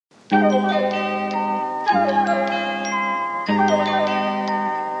Hello,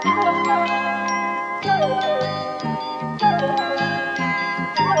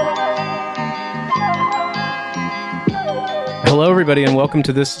 everybody, and welcome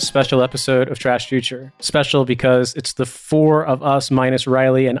to this special episode of Trash Future. Special because it's the four of us minus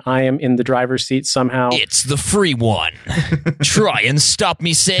Riley, and I am in the driver's seat somehow. It's the free one. Try and stop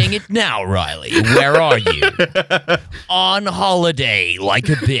me saying it now, Riley. Where are you? On holiday like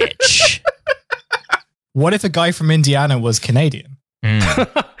a bitch. What if a guy from Indiana was Canadian?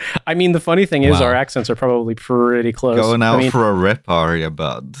 I mean, the funny thing is our accents are probably pretty close. Going out for a rip, are you,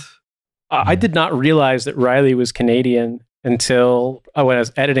 bud? I did not realize that Riley was Canadian until when I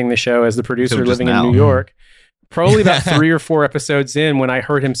was editing the show as the producer living in New York. Probably about 3 or 4 episodes in when I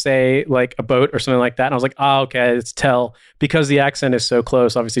heard him say like a boat or something like that. And I was like, oh, okay, it's tell. Because the accent is so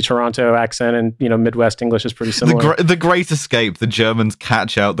close. Obviously, Toronto accent and, you know, Midwest English is pretty similar. The Great Escape, the Germans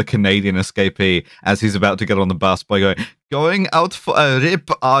catch out the Canadian escapee as he's about to get on the bus by going out for a rip,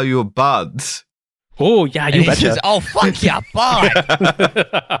 are you, bud? Oh, yeah, you betcha. Says, oh, fuck yeah, bye.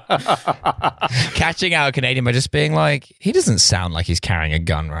 Catching out a Canadian by just being like, he doesn't sound like he's carrying a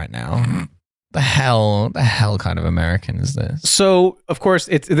gun right now. The hell kind of American is this? So, of course,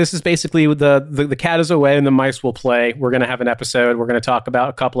 this is basically the cat is away and the mice will play. We're going to have an episode. We're going to talk about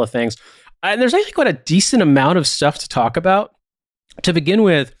a couple of things. And there's actually quite a decent amount of stuff to talk about. To begin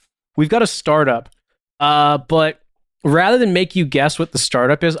with, we've got a startup. But rather than make you guess what the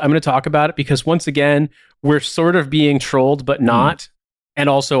startup is, I'm going to talk about it because, once again, we're sort of being trolled, but not, and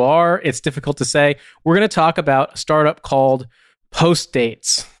also are. It's difficult to say. We're going to talk about a startup called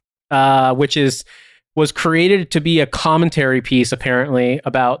Postdates. Which was created to be a commentary piece, apparently,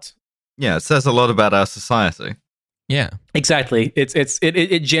 about... Yeah, it says a lot about our society. Yeah. Exactly.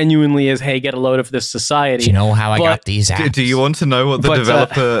 It genuinely is, hey, get a load of this society. Do you know how I got these apps? Do you want to know what the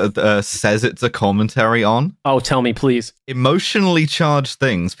developer says it's a commentary on? Oh, tell me, please. Emotionally charged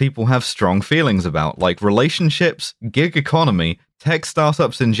things people have strong feelings about, like relationships, gig economy, tech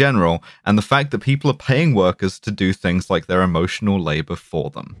startups in general, and the fact that people are paying workers to do things like their emotional labor for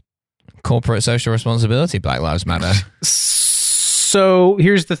them. Corporate social responsibility, Black Lives Matter. So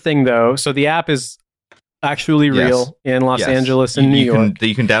here's the thing, though. So the app is actually real in Los Angeles and New York.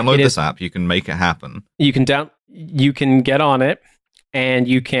 You can download this app. You can make it happen. You can get on it, and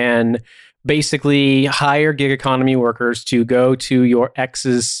you can basically hire gig economy workers to go to your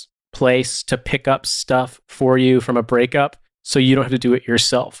ex's place to pick up stuff for you from a breakup, so you don't have to do it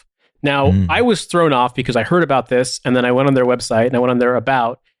yourself. Now, I was thrown off because I heard about this, and then I went on their website, and I went on their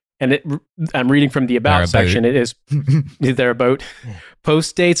About, and I'm reading from the About section. It is their About.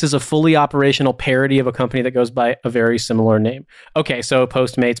 Postdates is a fully operational parody of a company that goes by a very similar name. Okay, so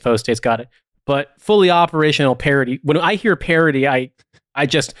Postmates, Postdates, got it. But fully operational parody. When I hear parody, I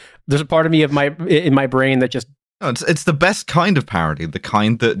just, there's a part of me in my brain that just... No, it's the best kind of parody, the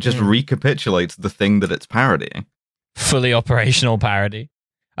kind that just recapitulates the thing that it's parodying. Fully operational parody.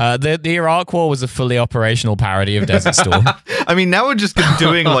 The Iraq War was a fully operational parody of Desert Storm. I mean, now we're just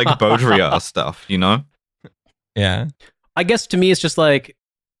doing like Baudrillard stuff, you know? Yeah. I guess to me, it's just like,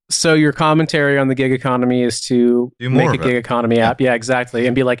 so your commentary on the gig economy is to make a gig economy app. Yeah, exactly.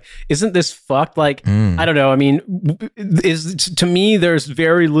 And be like, isn't this fucked? Like, I don't know. I mean, to me, there's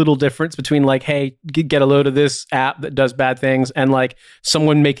very little difference between like, hey, get a load of this app that does bad things, and like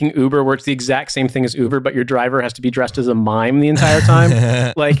someone making Uber where it's the exact same thing as Uber, but your driver has to be dressed as a mime the entire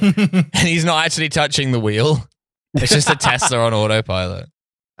time. Like, and he's not actually touching the wheel. It's just a Tesla on autopilot.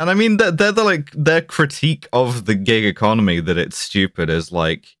 And I mean, their critique of the gig economy that it's stupid is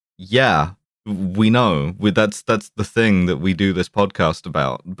like, yeah, we know. That's the thing that we do this podcast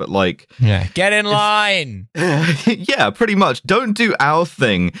about. But like, get in line. Yeah, pretty much. Don't do our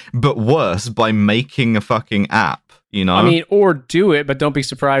thing, but worse by making a fucking app. You know, I mean, or do it, but don't be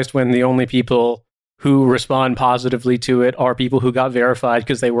surprised when the only people who respond positively to it are people who got verified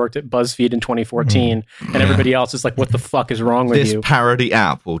because they worked at BuzzFeed in 2014, and everybody else is like, what the fuck is wrong with you? This parody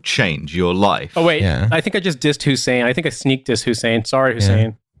app will change your life. Oh, wait. I think I just dissed Hussein. I think I sneak dissed Hussein. Sorry,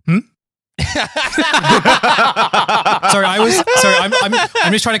 Hussein. Sorry, I'm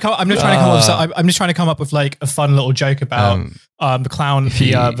just trying to come up with like a fun little joke about the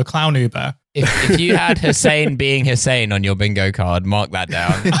clown Uber. If you had Hussein being Hussein on your bingo card, mark that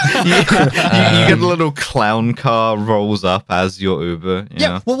down. You get a little clown car rolls up as your Uber.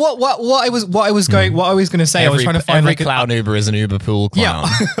 Yeah. Know? Well, what I was going to say. I was trying to find every clown Uber is an Uber pool clown.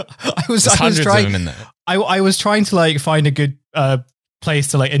 Yeah. I was trying. Of them in there. I was trying to like find a good place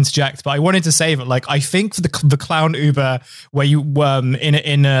to like interject, but I wanted to say that like I think the clown Uber where you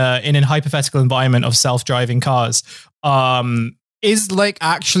in a hypothetical environment of self-driving cars, is like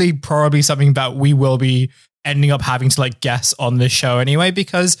actually probably something that we will be ending up having to like guess on this show anyway,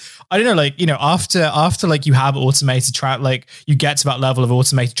 because I don't know, like, you know, after like you have automated like you get to that level of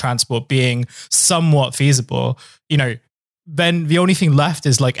automated transport being somewhat feasible, you know, then the only thing left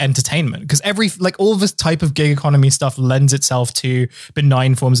is like entertainment, because all this type of gig economy stuff lends itself to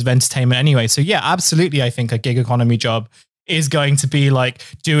benign forms of entertainment anyway. So yeah, absolutely, I think a gig economy job is going to be like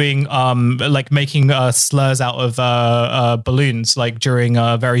doing like making slurs out of balloons like during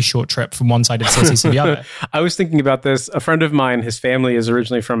a very short trip from one side of the city to the other. I was thinking about this. A friend of mine, his family is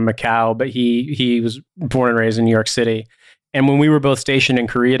originally from Macau, but he was born and raised in New York City. And when we were both stationed in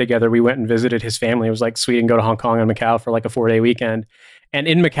Korea together, we went and visited his family. It was like sweet, and go to Hong Kong and Macau for like a 4-day weekend. And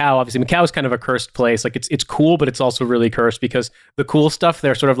in Macau, obviously, Macau is kind of a cursed place. Like it's cool, but it's also really cursed because the cool stuff,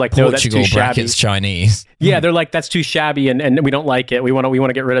 they're sort of like, no, that's too shabby. Chinese. Yeah, they're like, that's too shabby, and we don't like it. We want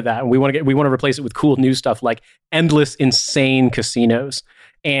to get rid of that, and we want to replace it with cool new stuff like endless, insane casinos.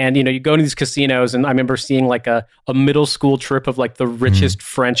 And you know, you go to these casinos, and I remember seeing like a middle school trip of like the richest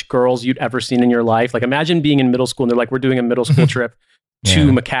French girls you'd ever seen in your life. Like imagine being in middle school, and they're like, we're doing a middle school trip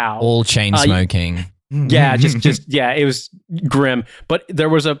to Macau, all chain smoking. Yeah, just yeah, it was grim. But there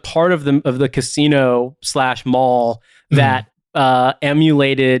was a part of the casino / mall that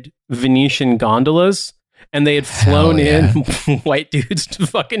emulated Venetian gondolas, and they had flown in white dudes to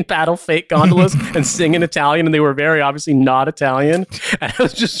fucking paddle fake gondolas and sing in Italian, and they were very obviously not Italian. And I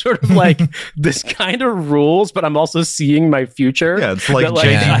was just sort of like, this kind of rules, but I'm also seeing my future. Yeah, it's like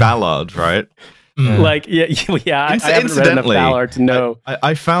J.D. Ballard, right? Like I haven't read enough Ballard to know.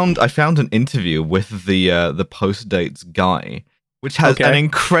 I found an interview with the Post Dates guy, which has an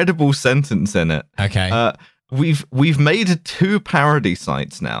incredible sentence in it. Okay. We've made 2 parody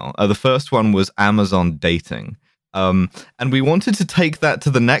sites now. The first one was Amazon Dating, and we wanted to take that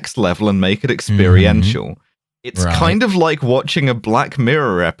to the next level and make it experiential. It's kind of like watching a Black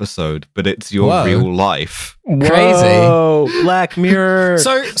Mirror episode, but it's your real life. Crazy. Black Mirror.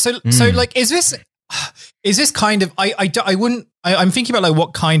 So like, is this kind of, I'm thinking about like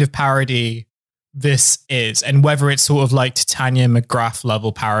what kind of parody this is, and whether it's sort of like Titania McGrath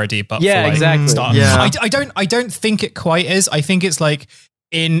level parody, but for like exactly. Stuff. Yeah. I don't think it quite is. I think it's like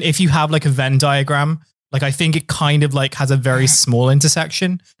if you have like a Venn diagram, like I think it kind of like has a very small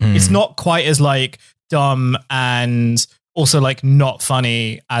intersection. It's not quite as like dumb and also like not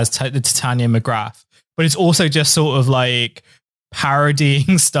funny as Titania McGrath, but it's also just sort of like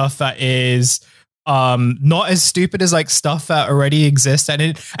parodying stuff that is not as stupid as like stuff that already exists.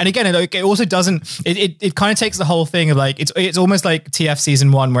 And again, it also doesn't, it kind of takes the whole thing of like, it's almost like TF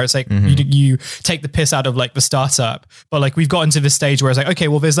season 1 where it's like you take the piss out of like the startup, but like we've gotten to this stage where it's like, okay,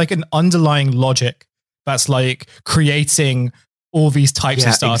 well there's like an underlying logic that's like creating all these types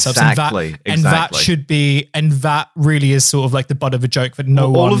of startups, exactly. And that should be, and that really is sort of like the butt of a joke that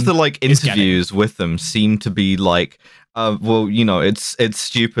all of the like interviews with them seem to be like, well, you know, it's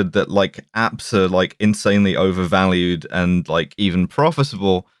stupid that like apps are like insanely overvalued and like even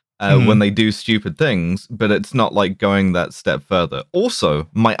profitable when they do stupid things, but it's not like going that step further. Also,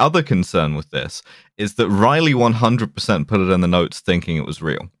 my other concern with this is that Riley 100% put it in the notes thinking it was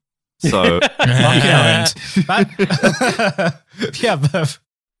real. So, I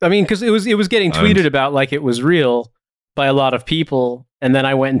mean, because it was getting tweeted about like it was real by a lot of people, and then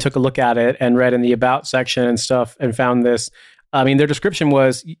I went and took a look at it and read in the about section and stuff and found this. I mean, their description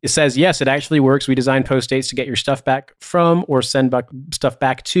says, yes, it actually works. We design post dates to get your stuff back from or send back stuff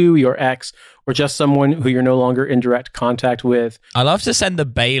back to your ex or just someone who you're no longer in direct contact with. I love to send the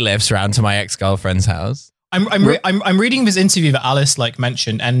bailiffs around to my ex-girlfriend's house. I'm reading this interview that Alice like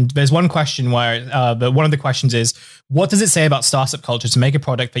mentioned, and there's one question where one of the questions is, what does it say about startup culture to make a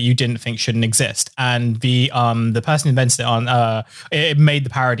product that you didn't think shouldn't exist? And the person who invented it it made the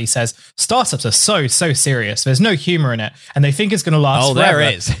parody says, startups are so serious. There's no humor in it, and they think it's going to last forever.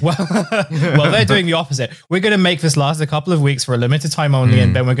 There is. Well, they're doing the opposite. We're going to make this last a couple of weeks for a limited time only,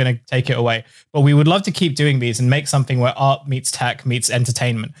 and then we're going to take it away. But we would love to keep doing these and make something where art meets tech meets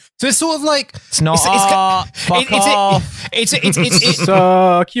entertainment. So it's sort of like it's not art. Fuck off. It's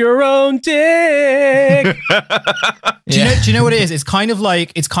suck your own dick. Do you know what it is? It's kind of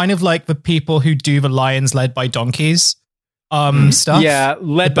like the people who do the Lions Led by Donkeys stuff. Yeah,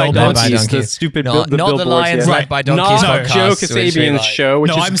 led by donkeys. The stupid not the Lions Led by Donkeys podcast. Not Joe Kasabian's show,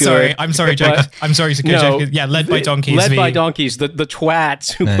 which is I'm good. Sorry. I'm sorry, Joe. I'm sorry. Yeah, Led by Donkeys. Led by donkeys. The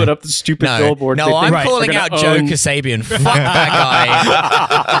twats who put up the stupid billboards. No, I'm calling out Joe Kasabian. Fuck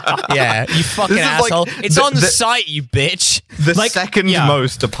that guy. Yeah, you fucking asshole. It's on the site, you bitch. The second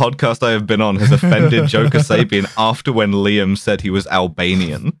most a podcast I have been on has offended Joe Kasabian after when Liam said he was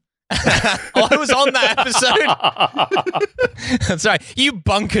Albanian. Oh, I was on that episode. That's right. You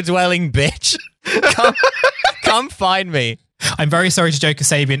bunker dwelling bitch. Come find me. I'm very sorry to Joe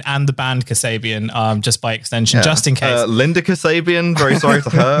Kasabian and the band Kasabian, just by extension, just in case. Linda Kasabian, very sorry to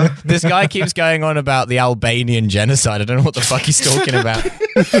her. This guy keeps going on about the Albanian genocide. I don't know what the fuck he's talking about.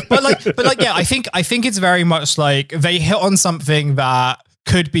 but yeah, I think it's very much like they hit on something that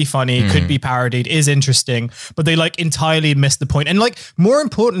could be funny, could be parodied, is interesting, but they like entirely missed the point. And like more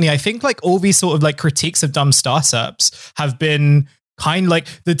importantly, I think like all these sort of like critiques of dumb startups have been kind of like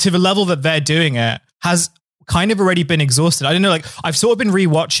to the level that they're doing it has kind of already been exhausted. I don't know, like I've sort of been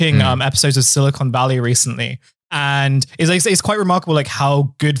rewatching episodes of Silicon Valley recently, and it's quite remarkable like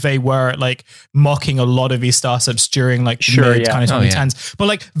how good they were at like mocking a lot of these startups during like mid kind of 2010s. But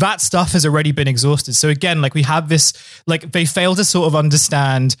like that stuff has already been exhausted. So again, like we have this, like they fail to sort of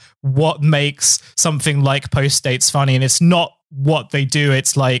understand what makes something like Post States funny, and it's not what they do.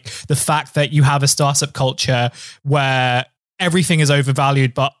 It's like the fact that you have a startup culture where everything is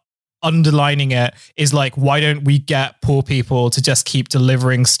overvalued, but underlining it is like, why don't we get poor people to just keep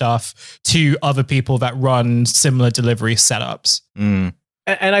delivering stuff to other people that run similar delivery setups? And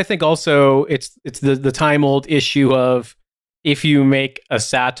I think also it's the time old issue of if you make a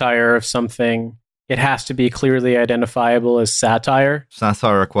satire of something, it has to be clearly identifiable as satire.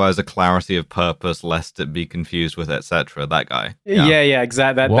 Satire requires a clarity of purpose, lest it be confused with etc. That guy. Yeah,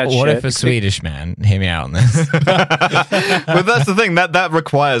 exactly. What if a Swedish man? Hear me out on this. But that's the thing, that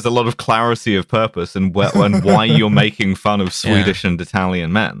requires a lot of clarity of purpose and why you're making fun of Swedish and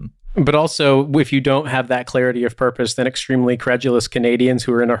Italian men. But also, if you don't have that clarity of purpose, then extremely credulous Canadians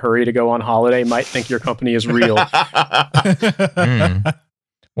who are in a hurry to go on holiday might think your company is real.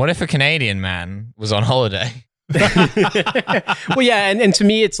 What if a Canadian man was on holiday? Well, yeah, and to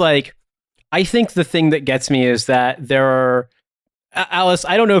me, it's like, I think the thing that gets me is that there are, Alice,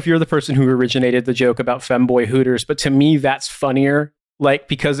 I don't know if you're the person who originated the joke about femboy Hooters, but to me, that's funnier. Like,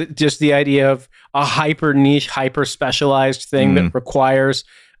 because it just the idea of a hyper niche, hyper specialized thing that requires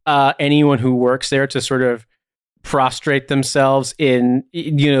anyone who works there to sort of prostrate themselves in,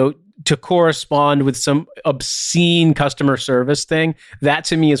 to correspond with some obscene customer service thing. That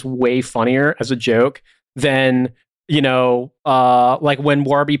to me is way funnier as a joke than, like when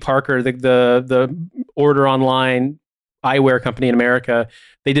Warby Parker, the order online eyewear company in America,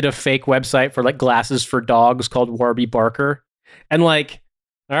 they did a fake website for like glasses for dogs called Warby Barker. And like,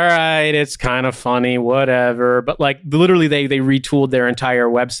 all right, it's kind of funny, whatever. But like literally they retooled their entire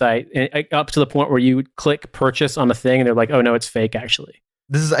website up to the point where you would click purchase on a thing and they're like, oh no, it's fake actually.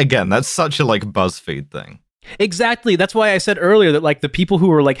 This is, again, that's such a like BuzzFeed thing. Exactly. That's why I said earlier that like the people who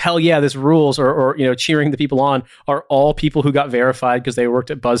were like, hell yeah, this rules, or cheering the people on are all people who got verified because they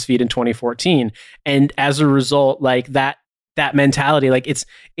worked at BuzzFeed in 2014. And as a result, like that mentality, like it's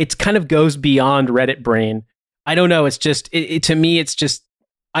kind of goes beyond Reddit brain. I don't know. It's just, to me, it's just,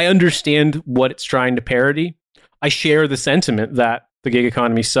 I understand what it's trying to parody. I share the sentiment that the gig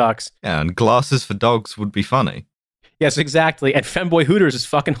economy sucks. Yeah, and glasses for dogs would be funny. Yes, exactly. And Femboy Hooters is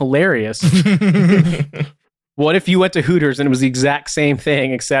fucking hilarious. What if you went to Hooters and it was the exact same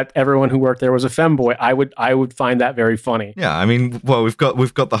thing, except everyone who worked there was a femboy? I would find that very funny. Yeah, I mean, well, we've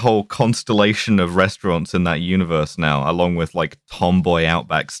got the whole constellation of restaurants in that universe now, along with like Tomboy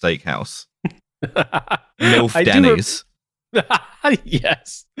Outback Steakhouse, MILF Denny's.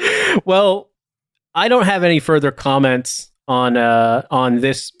 Yes. Well, I don't have any further comments on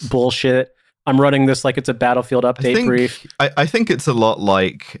this bullshit. I'm running this like it's a Battlefield update brief. I think it's a lot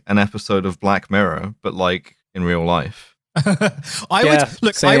like an episode of Black Mirror, but like in real life.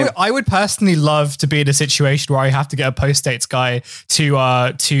 I would personally love to be in a situation where I have to get a Post-States guy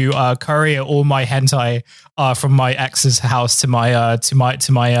to courier all my hentai from my ex's house to my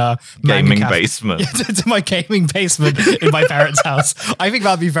gaming basement. To my gaming basement in my parents' house. I think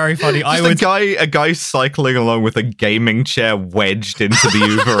that'd be very funny. A guy cycling along with a gaming chair wedged into the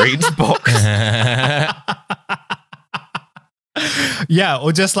Uber Eats box. Yeah,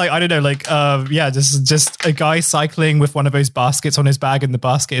 or just like, I don't know, like just a guy cycling with one of those baskets on his bag, and the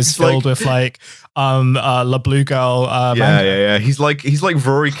basket is filled with like La Blue Girl. Yeah. He's like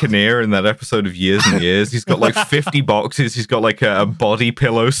Rory Kinnear in that episode of Years and Years. He's got like 50 boxes. He's got like a body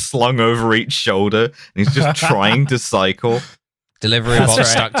pillow slung over each shoulder, and he's just trying to cycle. Delivery box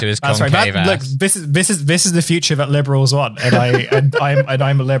stuck to his concave ass. Look, this is the future that liberals want, and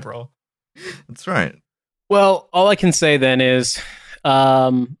I'm a liberal. That's right. Well, all I can say then is,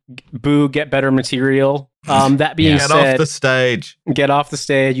 boo, get better material. That being said, get off the stage. Get off the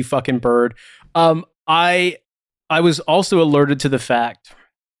stage, you fucking bird. I was also alerted to the fact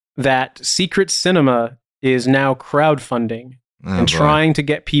that Secret Cinema is now crowdfunding and trying to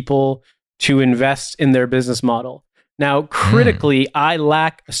get people to invest in their business model. Now, critically, I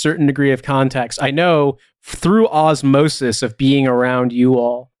lack a certain degree of context. I know through osmosis of being around you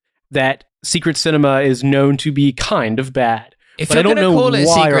all that secret cinema is known to be kind of bad. If but you're I don't going to know call it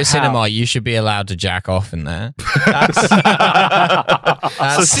why or secret how. cinema, you should be allowed to jack off in there.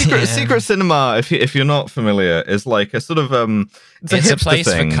 So secret cinema, if you're not familiar, is like a sort of it's a a hipster place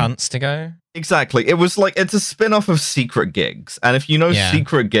thing. for cunts to go. Exactly. It was like it's a spin-off of Secret Gigs. And if you know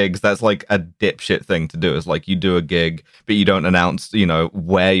Secret Gigs, that's like a dipshit thing to do. It's like you do a gig, but you don't announce,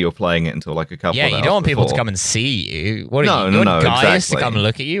 where you're playing it until like a couple of hours Yeah, you don't want people to before. come and see you. What No, are you? no, guys exactly. to come and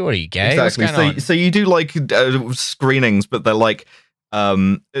look at you? What are you, gay? Exactly. What's going on? So you do like screenings, but they're like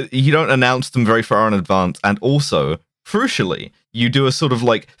you don't announce them very far in advance, and also crucially, you do a sort of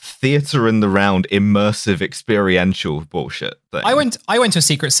like theater in the round, immersive, experiential bullshit thing. I went to a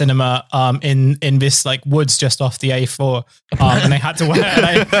secret cinema in this like woods just off the A4, and I had to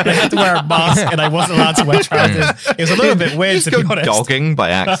wear a mask, and I wasn't allowed to wear trousers. It was a little bit weird, Just to go be honest. dogging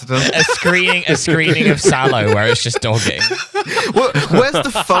by accident. a screening of Sallow where it's just dogging. Where's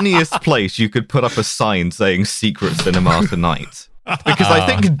the funniest place you could put up a sign saying "Secret Cinema Tonight"? Because I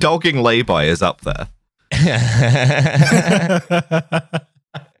think dogging lay-by is up there.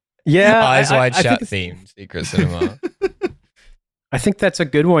 Yeah, Eyes Wide I Shut think themed secret cinema. I think that's a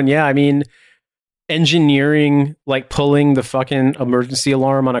good one. Yeah, I mean, engineering, like pulling the fucking emergency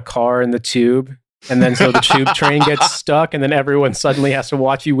alarm on a car in the tube, and then so the tube train gets stuck, and then everyone suddenly has to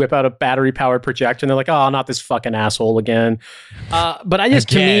watch you whip out a battery-powered projector, and they're like, "Oh, not this fucking asshole again." But I just,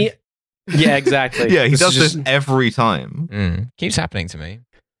 to me, yeah, exactly. Yeah, he does is this every time. Keeps happening to me.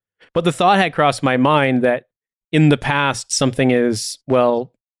 But the thought had crossed my mind that in the past, something as,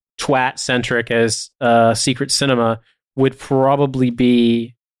 well, twat-centric as secret cinema would probably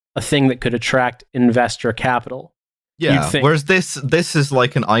be a thing that could attract investor capital. Yeah, whereas this is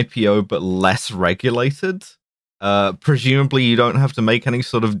like an IPO but less regulated. Presumably you don't have to make any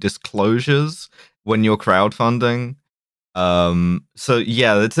sort of disclosures when you're crowdfunding. So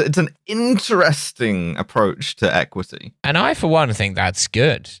yeah, it's an interesting approach to equity. And I, for one, think that's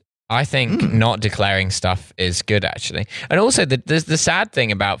good. I think not declaring stuff is good, actually. And also, the sad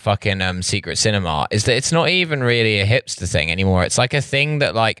thing about fucking secret cinema is that it's not even really a hipster thing anymore. It's like a thing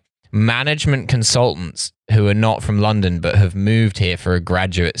that like management consultants who are not from London but have moved here for a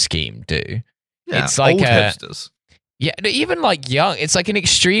graduate scheme do. Yeah, it's like old hipsters. Yeah, even like young. It's like an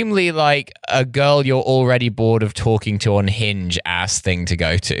extremely like a girl you're already bored of talking to on Hinge ass thing to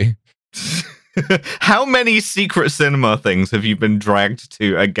go to. How many secret cinema things have you been dragged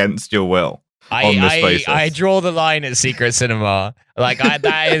to against your will on this basis? I draw the line at secret cinema. Like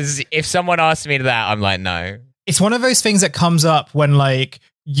that is, if someone asks me that, I'm like, no. It's one of those things that comes up when like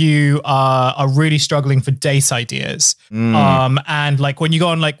you are really struggling for date ideas. And like when you go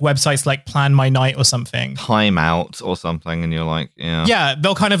on like websites like Plan My Night or something. Time Out or something, and you're like, Yeah,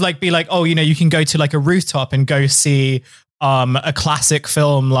 they'll kind of like be like, oh, you can go to like a rooftop and go see a classic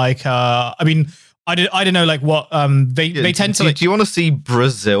film like I mean, I don't know like what they tend to like, do you want to see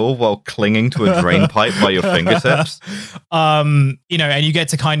Brazil while clinging to a drain pipe by your fingertips? and you get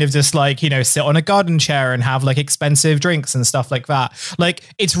to kind of just like sit on a garden chair and have like expensive drinks and stuff like that. Like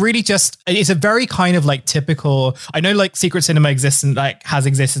it's really just, it's a very kind of like typical, I know like secret cinema exists and like has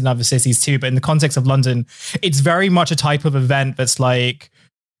existed in other cities too, but in the context of London, it's very much a type of event that's like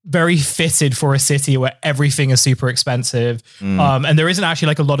very fitted for a city where everything is super expensive. And there isn't actually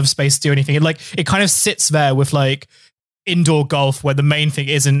like a lot of space to do anything. It kind of sits there with like indoor golf, where the main thing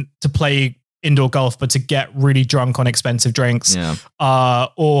isn't to play indoor golf, but to get really drunk on expensive drinks.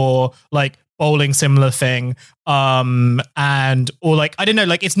 Or like bowling, similar thing. Or like, I don't know,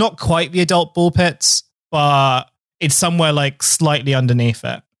 like it's not quite the adult ball pits, but it's somewhere like slightly underneath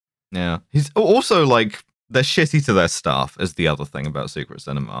it. Yeah. He's also like, they're shitty to their staff is the other thing about secret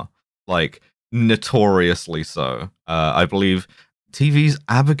cinema. Like, notoriously so. I believe TV's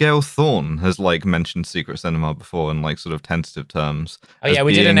Abigail Thorne has like mentioned secret cinema before in like sort of tentative terms. Oh yeah,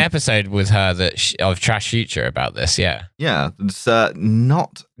 we did an episode with her of Trash Future about this. Yeah, it's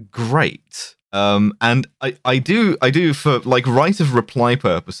not great. And I do for like right of reply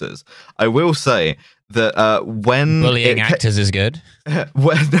purposes, I will say that when bullying actors is good.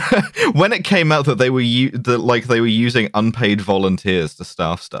 When it came out that they were using unpaid volunteers to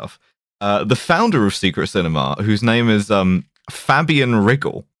staff stuff, the founder of Secret Cinema, whose name is Fabian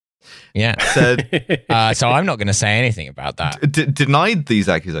Riggle, said, so I'm not going to say anything about that. Denied these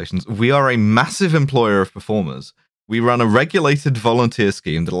accusations. We are a massive employer of performers. We run a regulated volunteer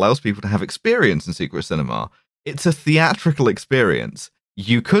scheme that allows people to have experience in secret cinema. It's a theatrical experience.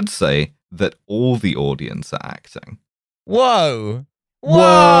 You could say that all the audience are acting. Whoa.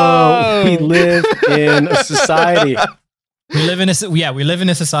 Whoa! We live in a society. We live in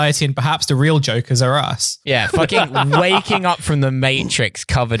a society, and perhaps the real jokers are us. Yeah, fucking waking up from the Matrix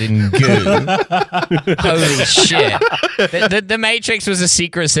covered in goo. Holy shit. The Matrix was a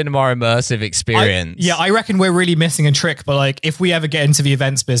secret cinema immersive experience. I reckon we're really missing a trick, but like if we ever get into the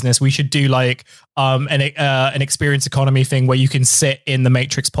events business, we should do like an experience economy thing where you can sit in the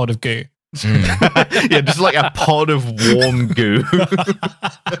Matrix pod of goo. Yeah, just like a pod of warm goo.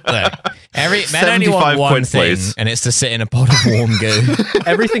 Look, men only want one thing, please. And it's to sit in a pod of warm goo.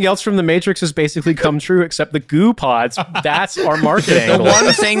 Everything else from the Matrix has basically come true except the goo pods. That's our marketing. The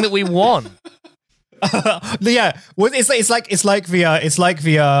one thing that we want. Yeah, well, it's like the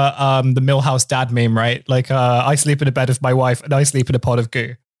Millhouse dad meme, right? Like I sleep in a bed with my wife, and I sleep in a pod of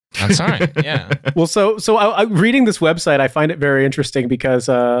goo. That's right. Yeah. Well, so I reading this website, I find it very interesting because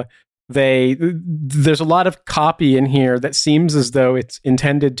there's a lot of copy in here that seems as though it's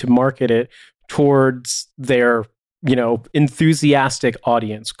intended to market it towards their, enthusiastic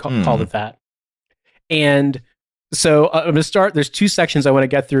audience, call it that. And so I'm going to start. There's two sections I want to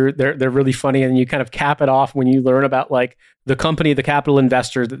get through. They're really funny, and you kind of cap it off when you learn about like the company, the capital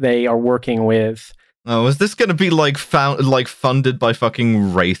investor that they are working with. Oh, is this going to be funded by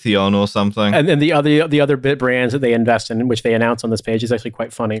fucking Raytheon or something? And then the other bit brands that they invest in, which they announce on this page, is actually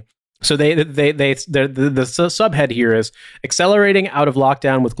quite funny. So the subhead here is accelerating out of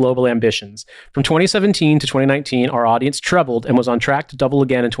lockdown with global ambitions. From 2017 to 2019, our audience trebled and was on track to double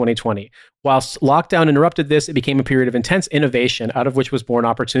again in 2020. Whilst lockdown interrupted this, it became a period of intense innovation, out of which was born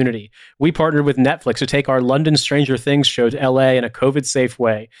opportunity. We partnered with Netflix to take our London Stranger Things show to LA in a COVID-safe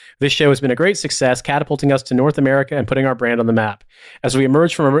way. This show has been a great success, catapulting us to North America and putting our brand on the map. As we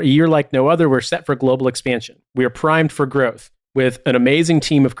emerge from a year like no other, we're set for global expansion. We are primed for growth, with an amazing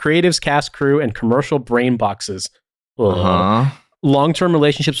team of creatives, cast, crew, and commercial brain boxes. Long-term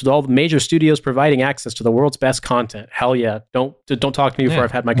relationships with all the major studios, providing access to the world's best content. Hell yeah. Don't talk to me before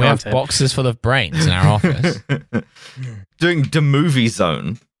I've had my content. We have boxes full of brains in our office. Doing the movie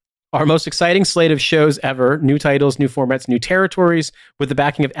zone. Our most exciting slate of shows ever. New titles, new formats, new territories, with the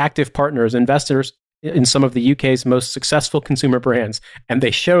backing of active partners, investors in some of the UK's most successful consumer brands. And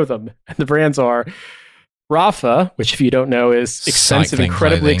they show them. And the brands are Rafa, which if you don't know is expensive, Cycling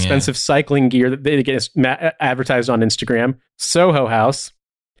incredibly clothing, expensive cycling gear that they get advertised on Instagram. Soho House.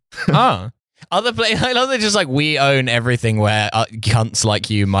 I love that just like we own everything where cunts like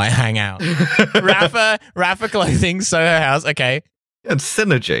you might hang out. Rafa clothing, Soho House, okay. And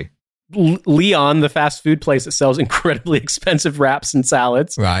Synergy. Leon, the fast food place that sells incredibly expensive wraps and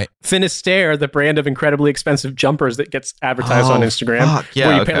salads. Right. Finisterre, the brand of incredibly expensive jumpers that gets advertised on Instagram. Fuck, yeah,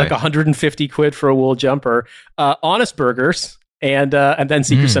 where you pay like 150 quid for a wool jumper. Honest Burgers. And then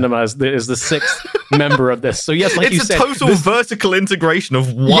Secret Cinema is the sixth member of this. So yes, like it's you said, it's a total vertical integration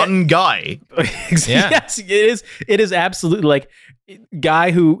of one guy. Yes, it is absolutely like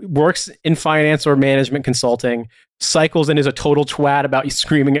guy who works in finance or management consulting, cycles and is a total twat about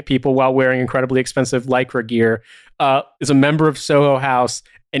screaming at people while wearing incredibly expensive Lycra gear, is a member of Soho House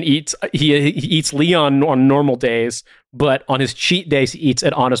and he eats Leon on normal days, but on his cheat days he eats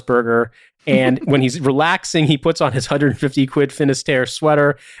at Honest Burger. And when he's relaxing, he puts on his 150 quid Finisterre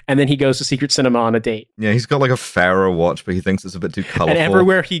sweater, and then he goes to Secret Cinema on a date. Yeah, he's got like a Pharaoh watch, but he thinks it's a bit too colorful. And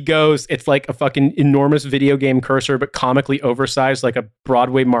everywhere he goes, it's like a fucking enormous video game cursor, but comically oversized, like a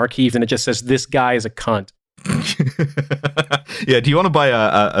Broadway marquee, and it just says, "This guy is a cunt." Yeah, do you want to buy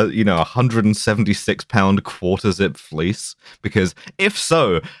a 176-pound quarter zip fleece? Because if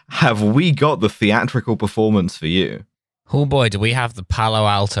so, have we got the theatrical performance for you? Oh boy, do we have the Palo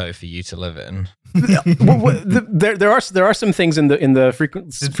Alto for you to live in? There are some things in the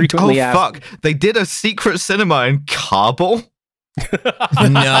frequently asked. Oh fuck! They did a Secret Cinema in Kabul.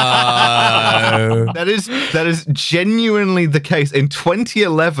 No, that is genuinely the case. In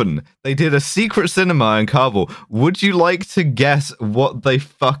 2011, they did a Secret Cinema in Kabul. Would you like to guess what they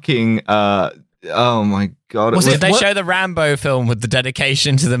fucking? Oh my god! Did they show the Rambo film with the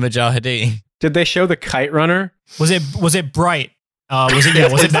dedication to the Mujahideen? Did they show the Kite Runner? Was it Bright? Was it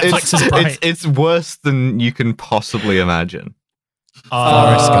Netflix's Bright? It's worse than you can possibly imagine.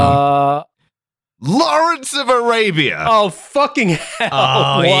 Forrest Gump. Lawrence of Arabia. Oh fucking hell!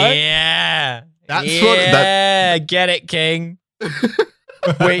 Oh what? yeah, get it, King.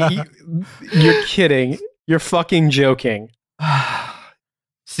 Wait, you're kidding? You're fucking joking.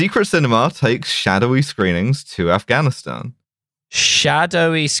 Secret Cinema takes shadowy screenings to Afghanistan.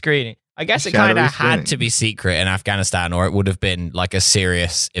 Shadowy screening. I guess it Shadowy kind of thing. had to be secret in Afghanistan, or it would have been like a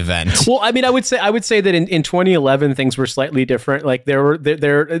serious event. Well, I mean, I would say that in 2011 things were slightly different. Like I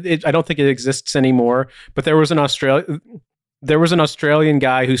don't think it exists anymore, but there was an Australian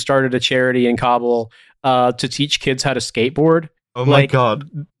guy who started a charity in Kabul to teach kids how to skateboard. Oh my god.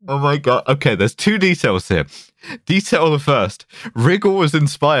 Okay, there's two details here. Detail the first. Riggle was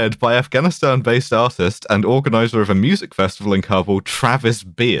inspired by Afghanistan-based artist and organizer of a music festival in Kabul, Travis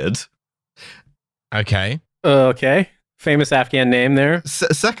Beard. Okay. Okay. Famous Afghan name there.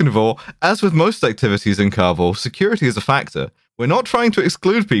 Second of all, as with most activities in Kabul, security is a factor. We're not trying to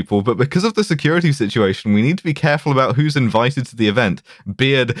exclude people, but because of the security situation, we need to be careful about who's invited to the event.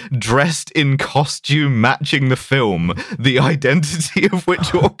 Beard dressed in costume matching the film, the identity of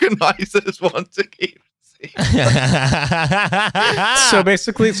which organizers want to keep. So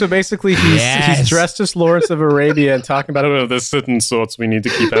basically, he's dressed as Lawrence of Arabia and talking about, oh, there's certain sorts we need to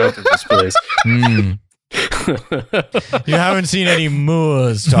keep out of this place. You haven't seen any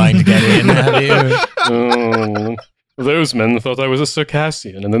Moors trying to get in, have you? Those men thought I was a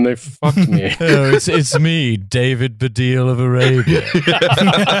Circassian, and then they fucked me. Oh, it's me, David Baddiel of Arabia.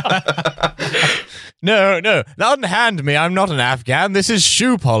 No, unhand me. I'm not an Afghan. This is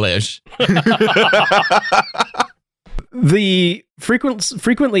shoe polish. The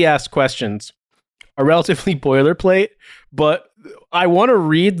frequently asked questions are relatively boilerplate, but I want to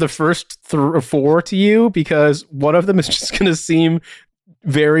read the first 3 or 4 to you because one of them is just going to seem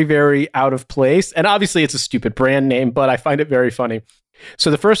very, very out of place. And obviously it's a stupid brand name, but I find it very funny.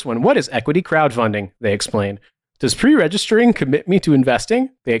 So the first one, what is equity crowdfunding? They explain. Does pre-registering commit me to investing?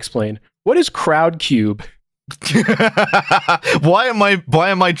 They explain. What is Crowdcube? Why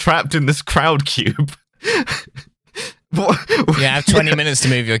am I trapped in this crowd cube? You have 20 minutes to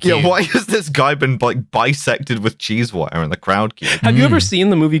move your cube. Yeah, why has this guy been like bisected with cheese wire in the crowd cube? Have you ever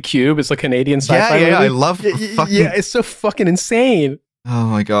seen the movie Cube? It's a Canadian sci-fi movie. I love fucking... Yeah, it's so fucking insane. Oh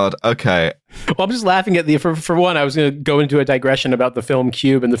my god, okay. Well, I'm just laughing at for one, I was going to go into a digression about the film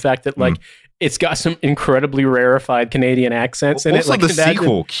Cube and the fact that like it's got some incredibly rarefied Canadian accents in it. Also, like the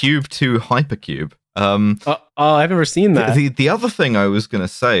sequel, Cube 2 Hypercube. I've never seen that. The other thing I was going to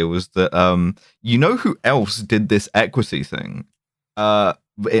say was that you know who else did this equity thing on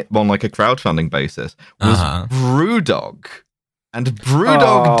like a crowdfunding basis was Brewdog. And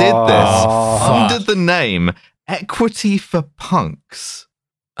Brewdog did this under the name Equity for Punks.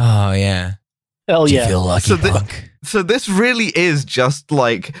 Oh, yeah. Hell yeah. Do you feel lucky, punk? So this really is just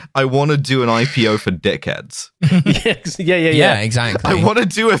like, I want to do an IPO for dickheads. Yeah, exactly. I want to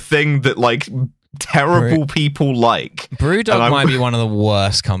do a thing that like terrible people like. Brewdog might be one of the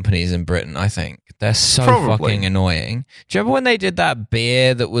worst companies in Britain, I think. They're so fucking annoying. Do you remember when they did that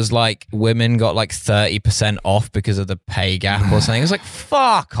beer that was like women got like 30% off because of the pay gap or something? It was like,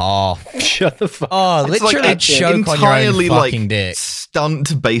 fuck off. Shut the fuck up. Oh, literally choke on your own fucking dick.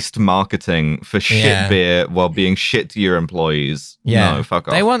 Stunt-based marketing for shit beer while being shit to your employees. Yeah. No, fuck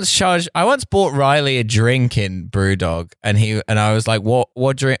off. They once charged... I once bought Riley a drink in Brewdog and I was like,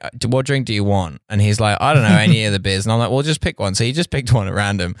 what drink do you want? And he's like, I don't know, any of the beers. And I'm like, well, just pick one. So he just picked one at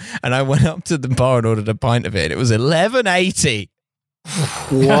random. And I went up to the bar and ordered a pint of it. It was $11.80.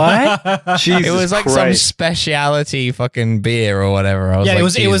 What? Jesus it was like Christ. some speciality fucking beer or whatever. I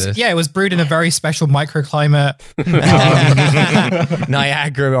was it was brewed in a very special microclimate.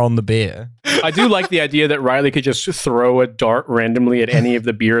 Niagara on the beer. I do like the idea that Riley could just throw a dart randomly at any of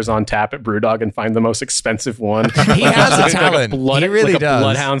the beers on tap at Brewdog and find the most expensive one. He has a talent. He really does. A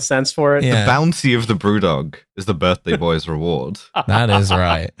bloodhound sense for it. Yeah. The bounty of the Brewdog is the birthday boy's reward. That is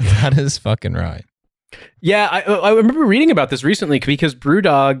right. That is fucking right. Yeah, I remember reading about this recently because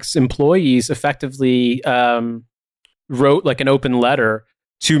Brewdog's employees effectively wrote like an open letter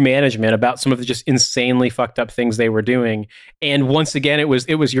to management about some of the just insanely fucked up things they were doing. And once again, it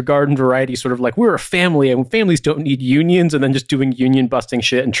was your garden variety sort of like, we're a family and families don't need unions, and then just doing union busting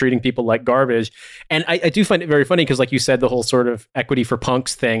shit and treating people like garbage. And I do find it very funny because like you said, the whole sort of equity for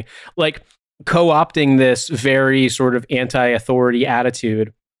punks thing, like co-opting this very sort of anti-authority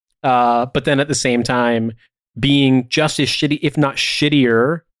attitude, but then at the same time being just as shitty, if not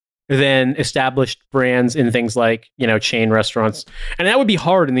shittier, than established brands in things like, you know, chain restaurants. And that would be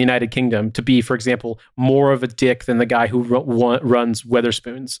hard in the United Kingdom to be, for example, more of a dick than the guy who runs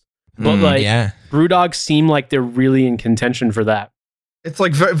Wetherspoons. But Brewdog seem like they're really in contention for that. It's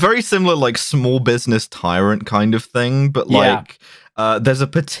like very, very similar, like small business tyrant kind of thing. But like, there's a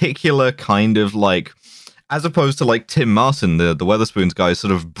particular kind of like, as opposed to like Tim Martin, the Wetherspoons guys,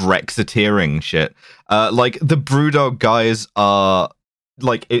 sort of Brexiteering shit. Like the Brewdog guys are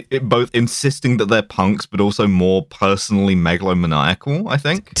like it both insisting that they're punks, but also more personally megalomaniacal, I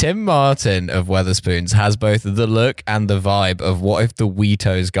think. Tim Martin of Weatherspoons has both the look and the vibe of what if the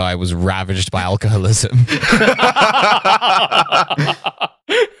Wheatos guy was ravaged by alcoholism.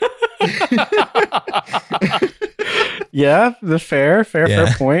 Yeah, the fair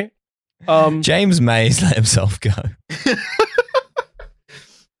point. James Mays let himself go.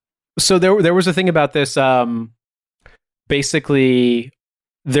 So there was a thing about this. Basically,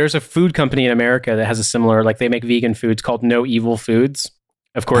 there's a food company in America that has a similar, like they make vegan foods called No Evil Foods.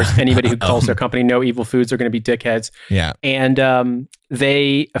 Of course, anybody who calls their company No Evil Foods are going to be dickheads. Yeah. And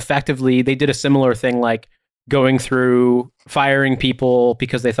they did a similar thing, like going through firing people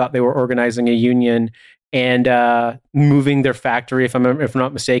because they thought they were organizing a union, and moving their factory, if I'm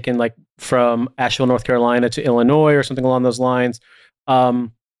not mistaken, like from Asheville, North Carolina to Illinois or something along those lines,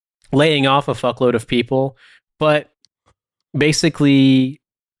 laying off a fuckload of people. But basically,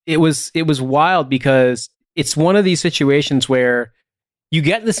 it was wild because it's one of these situations where you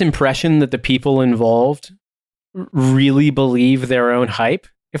get this impression that the people involved really believe their own hype,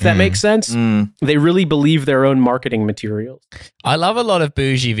 if that makes sense. They really believe their own marketing materials. I love a lot of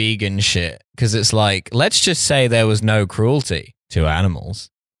bougie vegan shit because it's like, let's just say there was no cruelty to animals.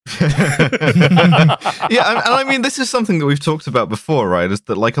 Yeah, and I mean, this is something that we've talked about before, right? Is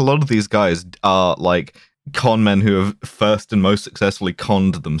that like a lot of these guys are like con men who have first and most successfully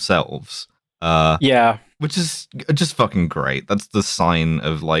conned themselves. Yeah. Which is just fucking great. That's the sign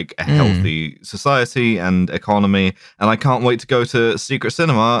of like a healthy society and economy. And I can't wait to go to Secret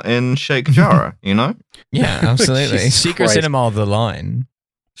Cinema in Sheikh Jarrah, you know? Yeah, absolutely. Secret Christ. Cinema, the line.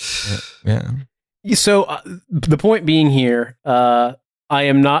 Yeah. So the point being here, I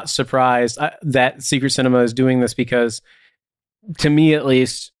am not surprised that Secret Cinema is doing this because, to me at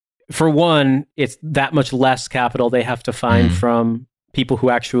least, for one, it's that much less capital they have to find from people who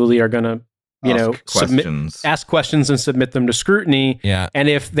actually are going to, ask questions and submit them to scrutiny. Yeah. And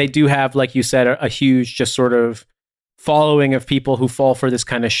if they do have, like you said, a huge just sort of following of people who fall for this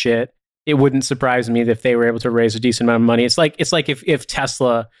kind of shit, it wouldn't surprise me if they were able to raise a decent amount of money. It's like if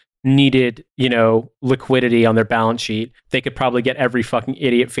Tesla needed, liquidity on their balance sheet, they could probably get every fucking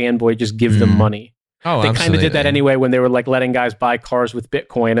idiot fanboy just give them money. Oh, they kind of did that anyway when they were like letting guys buy cars with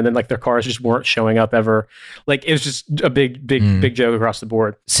Bitcoin, and then like their cars just weren't showing up ever. Like it was just a big joke across the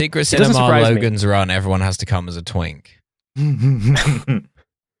board. Secret Cinema, Logan's Run, everyone has to come as a twink.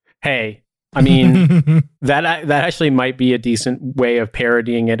 Hey, I mean, that actually might be a decent way of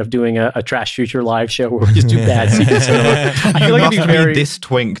parodying it, of doing a Trash Future live show where we just do bad Secret Cinema. I feel like it'd be very this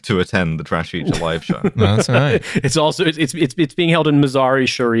twink to attend the Trash Future live show. No, that's right. It's also it's being held in Mazari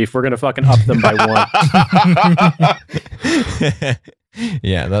Sharif. We're gonna fucking up them by one.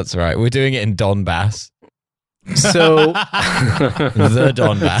 Yeah, that's right. We're doing it in Donbass. So The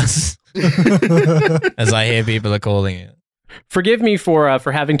Donbass, as I hear people are calling it. Forgive me for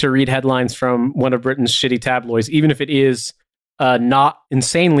having to read headlines from one of Britain's shitty tabloids, even if it is not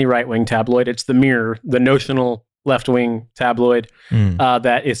insanely right-wing tabloid. It's the Mirror, the notional left-wing tabloid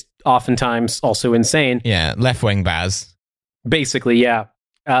that is oftentimes also insane. Yeah, left-wing Baz. Basically, yeah.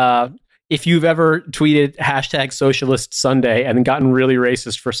 If you've ever tweeted hashtag Socialist Sunday and gotten really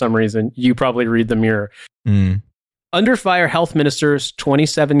racist for some reason, you probably read the Mirror. Under fire, health ministers'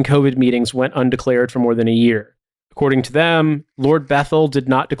 27 COVID meetings went undeclared for more than a year. According to them, Lord Bethel did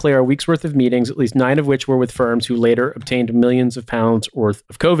not declare a week's worth of meetings, at least 9 of which were with firms who later obtained millions of pounds worth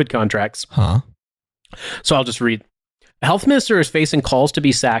of COVID contracts. So I'll just read. A health minister is facing calls to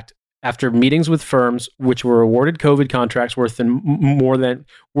be sacked after meetings with firms which were awarded COVID contracts worth more than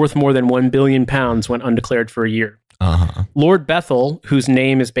 £1 billion went undeclared for a year. Lord Bethel, whose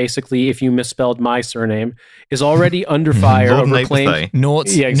name is basically, if you misspelled my surname, is already under fire over claims.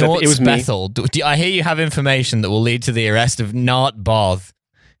 Norts it was Bethel. I hear you have information that will lead to the arrest of Nart Both.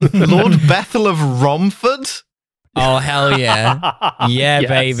 Lord Bethel of Romford? Oh, hell yeah. Yeah, Yes.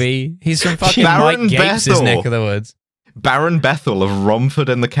 Baby. He's from fucking Baron Mike Gates' Bethel. neck of the woods. Baron Bethel of Romford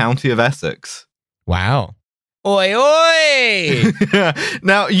in the county of Essex. Wow. Oi, oi!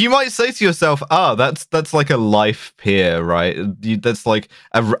 Now, you might say to yourself, that's like a life peer, right? That's like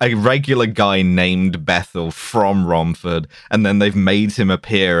a regular guy named Bethel from Romford, and then they've made him a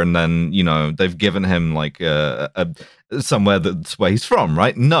peer, and then, they've given him like somewhere that's where he's from,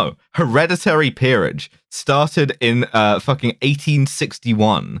 right? No. Hereditary peerage started in fucking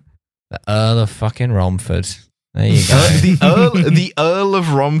 1861. The Earl of fucking Romford. There you go. The Earl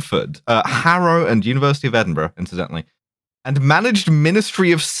of Romford, Harrow and University of Edinburgh, incidentally, and managed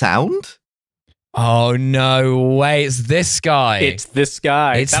Ministry of Sound. Oh no way! It's this guy. It's this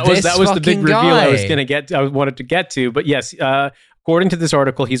guy. It's that was this the big fucking reveal guy. I wanted to get to. But yes, According to this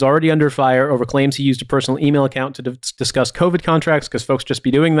article, he's already under fire over claims he used a personal email account to discuss COVID contracts because folks just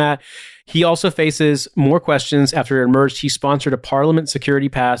be doing that. He also faces more questions after it emerged he sponsored a Parliament security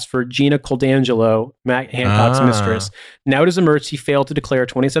pass for Gina Coldangelo, Matt Hancock's mistress. Now it has emerged he failed to declare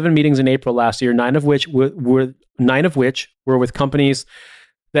 27 meetings in April last year, nine of which were with companies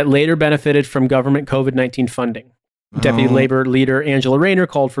that later benefited from government COVID-19 funding. Deputy Labour leader Angela Rayner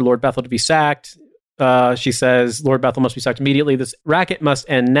called for Lord Bethel to be sacked. She says Lord Bethel must be sacked immediately. This racket must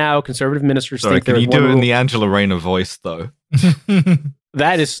end now. Conservative ministers think there is one rule. Can you do it in the Angela Rayner voice, though?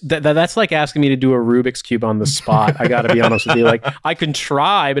 That's like asking me to do a Rubik's Cube on the spot. I got to be honest with you. Like, I can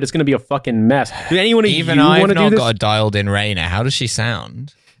try, but it's going to be a fucking mess. Did anyone even I've not got a dialed in Rayner. How does she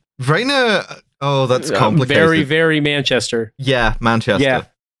sound? Rayner. Oh, that's complicated. Very, very Manchester. Yeah, Manchester. Yeah.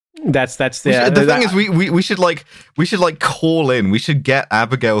 That's the thing is we should call in. We should get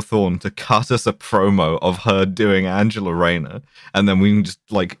Abigail Thorne to cut us a promo of her doing Angela Rayner, and then we can just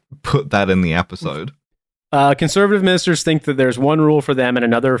like put that in the episode. Conservative ministers think that there's one rule for them and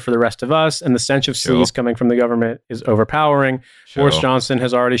another for the rest of us, and the stench of sleaze coming from the government is overpowering. Boris Johnson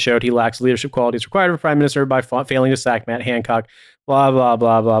has already showed he lacks leadership qualities required of a prime minister by failing to sack Matt Hancock. Blah blah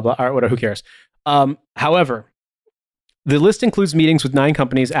blah blah blah. All right, whatever. Who cares? However, the list includes meetings with 9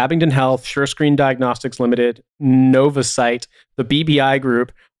 companies: Abingdon Health, SureScreen Diagnostics Limited, Novacyte, the BBI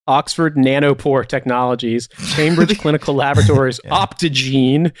Group, Oxford Nanopore Technologies, Cambridge Clinical Laboratories,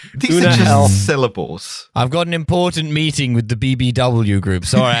 Optogene, These are just Health. Syllables. I've got an important meeting with the BBW Group.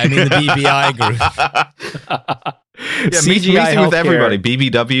 Sorry, I mean the BBI Group. Meeting with everybody.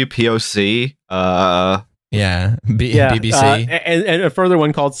 BBW, POC, BBC. And a further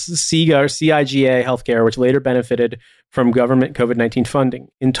one called CIGA, or CIGA Healthcare, which later benefited from government COVID-19 funding.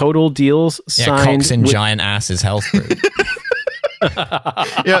 In total, deals signed... Cocks and Giant Asses Health Group.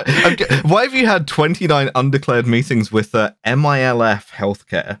 Why have you had 29 undeclared meetings with MILF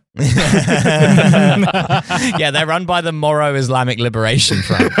Healthcare? Yeah, they're run by the Moro Islamic Liberation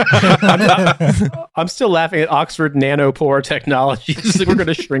Front. I'm still laughing at Oxford Nanopore Technologies. We're going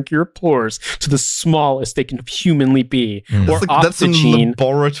to shrink your pores to the smallest they can humanly be. Or that's some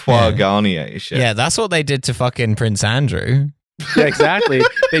laboratoire Garnier shit. Yeah, that's what they did to fucking Prince Andrew. Yeah, exactly.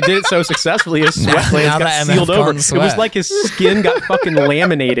 They did it so successfully his sweat glands got sealed over. It was like his skin got fucking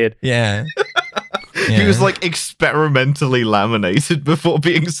laminated. Yeah. He was like experimentally laminated before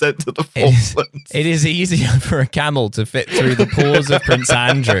being sent to the Falklands. It is easier for a camel to fit through the pores of Prince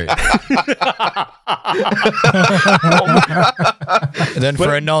Andrew than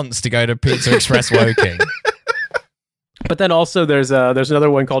for a nonce to go to Pizza Express Woking. But then also there's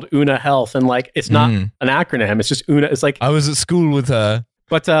another one called Una Health, and like it's not an acronym. It's just Una. It's like I was at school with her.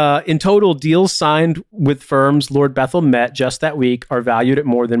 But in total, deals signed with firms Lord Bethel met just that week are valued at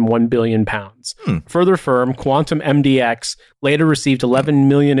more than £1 billion. Further firm, Quantum MDX, later received $11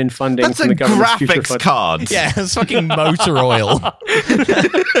 million in funding from the government's future fund. That's a graphics card. Yeah, it's fucking motor oil.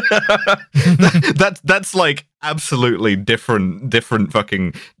 That's like absolutely different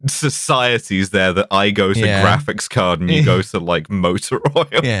fucking societies there. That I go to graphics card and you go to like motor oil.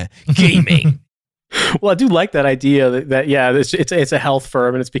 Yeah, gaming. Well, I do like that idea that it's a health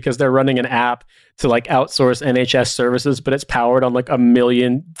firm, and it's because they're running an app to like outsource NHS services, but it's powered on like 1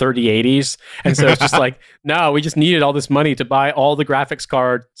 million 3080s, and so it's just like, no, we just needed all this money to buy all the graphics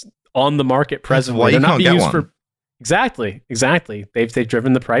cards on the market presently. Why they're you not can't being get used one. for exactly. They've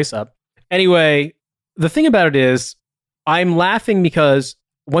driven the price up. Anyway, the thing about it is, I'm laughing because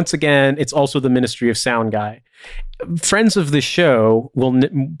once again, it's also the Ministry of Sound guy. Friends of the show will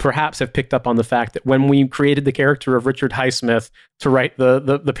perhaps have picked up on the fact that when we created the character of Richard Highsmith to write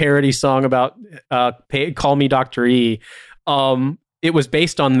the parody song about Call Me Dr. E, it was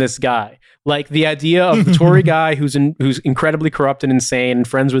based on this guy. Like the idea of the Tory guy who's incredibly corrupt and insane and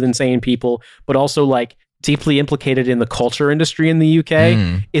friends with insane people, but also like deeply implicated in the culture industry in the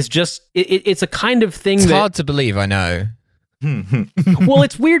UK is just it's a kind of thing it's hard to believe, I know. Well,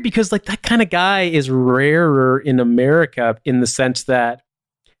 it's weird because like that kind of guy is rarer in America in the sense that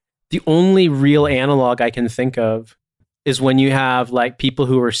the only real analog I can think of is when you have like people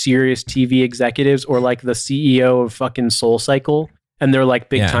who are serious TV executives or like the CEO of fucking SoulCycle, and they're like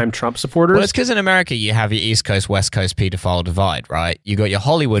big time Trump supporters. Well, it's because in America you have your East Coast, West Coast pedophile divide, right? You got your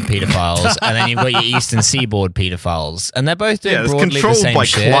Hollywood pedophiles, and then you've got your Eastern Seaboard pedophiles, and they're both doing broadly the same shit. Controlled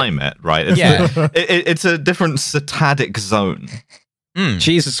by climate, right? It's a different satanic zone.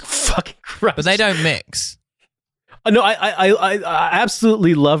 Jesus fucking Christ! But they don't mix. No, I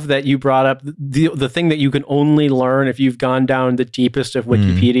absolutely love that you brought up the thing that you can only learn if you've gone down the deepest of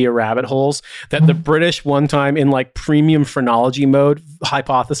Wikipedia rabbit holes. That the British one time in like premium phrenology mode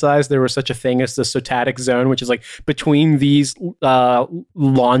hypothesized there was such a thing as the Sotatic zone, which is like between these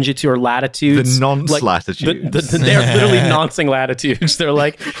longitude or latitudes, the nonce like, latitudes. They're literally noncing latitudes. They're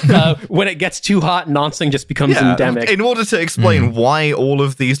like when it gets too hot, noncing just becomes endemic. In order to explain why all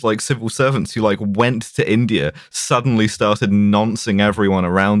of these like civil servants who like went to India suddenly started noncing everyone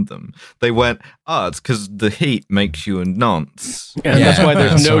around them. They went, it's because the heat makes you a nonce. And that's why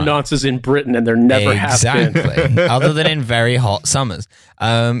there's no nonces in Britain, and there never have been. Exactly. Other than in very hot summers. You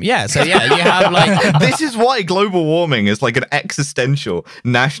have like... This is why global warming is like an existential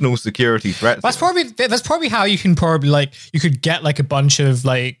national security threat. That's probably how you can you could get like a bunch of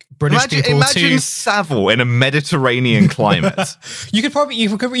like British people imagine to Savile in a Mediterranean climate. you could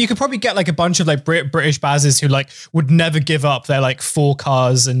probably get like a bunch of like British bazzes who like would never give up their like 4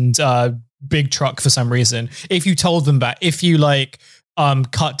 cars and big truck for some reason. If you told them that if you like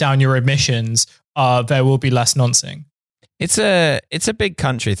cut down your emissions, there will be less noncing. It's a big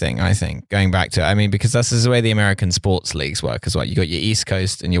country thing, I think, going back to it. I mean, because this is the way the American sports leagues work as well. You got your East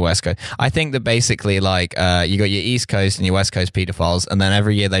Coast and your West Coast. I think that basically like you got your East Coast and your West Coast pedophiles, and then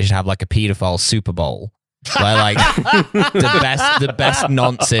every year they should have like a pedophile Super Bowl where like the best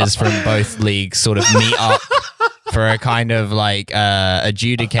nonces from both leagues sort of meet up for a kind of like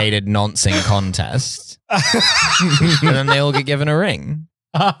adjudicated noncing contest. And then they all get given a ring.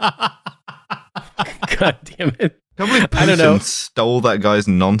 God damn it. I don't know. Stole that guy's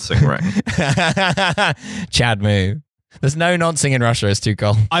noncing ring. Chad Moo. There's no noncing in Russia. It's too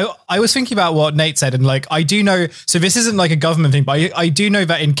cold. I was thinking about what Nate said, and like I do know. So this isn't like a government thing, but I do know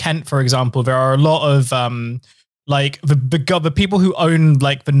that in Kent, for example, there are a lot of like the people who own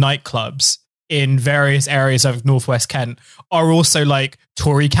like the nightclubs in various areas of northwest Kent are also like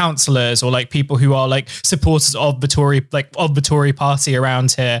Tory councillors or like people who are like supporters of the Tory party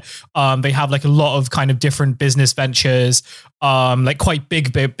around here. They have like a lot of kind of different business ventures, like quite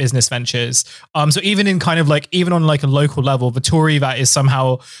big business ventures. So even in kind of like, even on like a local level, the Tory that is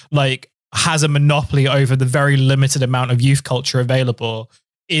somehow like has a monopoly over the very limited amount of youth culture available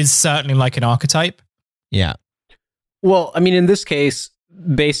is certainly like an archetype. Yeah. Well, I mean, in this case,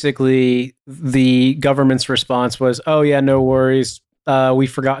 basically the government's response was, oh yeah, no worries. We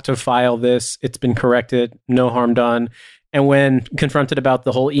forgot to file this. It's been corrected. No harm done. And when confronted about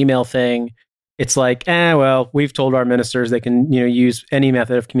the whole email thing, it's like, well, we've told our ministers they can, use any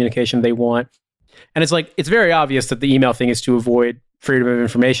method of communication they want. And it's like, it's very obvious that the email thing is to avoid Freedom of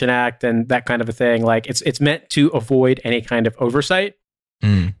Information Act and that kind of a thing. Like it's meant to avoid any kind of oversight.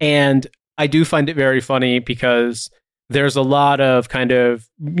 And I do find it very funny because there's a lot of kind of,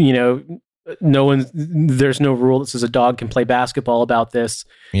 there's no rule that says a dog can play basketball about this.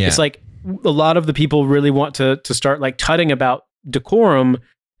 Yeah. It's like a lot of the people really want to start like tutting about decorum.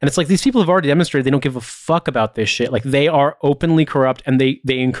 And it's like, these people have already demonstrated they don't give a fuck about this shit. Like they are openly corrupt and they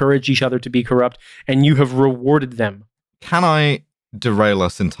encourage each other to be corrupt, and you have rewarded them. Can I derail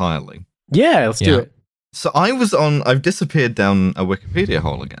us entirely? Yeah, let's do it. So I've disappeared down a Wikipedia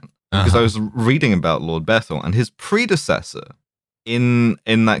hole again. Because I was reading about Lord Bethel, and his predecessor in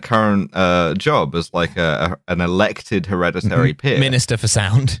that current job as like an elected hereditary peer, Minister for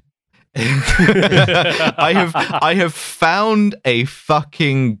Sound. I have found a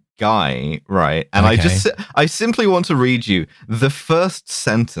fucking guy, right? And I simply want to read you the first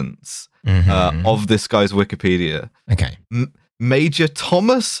sentence of this guy's Wikipedia. Okay. Major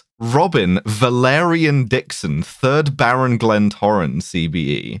Thomas Robin Valerian Dixon, 3rd Baron Glentoran,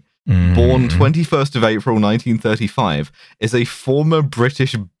 CBE. Born 21st of April 1935, is a former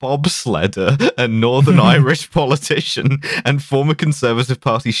British bobsledder and Northern Irish politician and former Conservative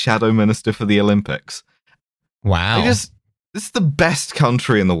Party shadow minister for the Olympics. Wow. This is the best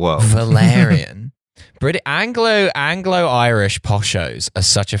country in the world. Valerian. Anglo-Irish poshos are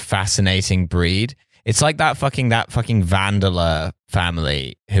such a fascinating breed. It's like that fucking Vandeleur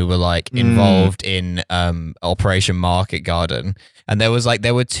family who were like involved in Operation Market Garden. And there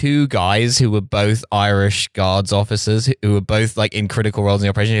were 2 guys who were both Irish Guards officers who were both like in critical roles in the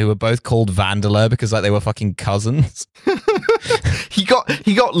operation, who were both called Vandeleur because like they were fucking cousins. He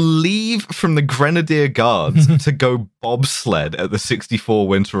got leave from the Grenadier Guards to go bobsled at the 1964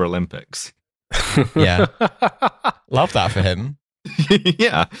 Winter Olympics. Yeah. Love that for him.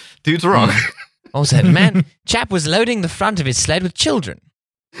 Yeah. Dude's wrong. Also, man, chap was loading the front of his sled with children.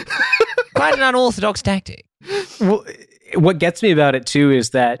 Quite an unorthodox tactic. Well, what gets me about it too is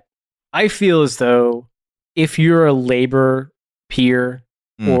that I feel as though if you're a labor peer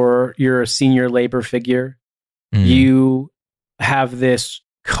or you're a senior labor figure, you have this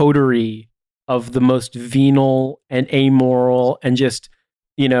coterie of the most venal and amoral and just,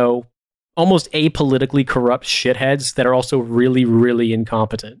 almost apolitically corrupt shitheads that are also really, really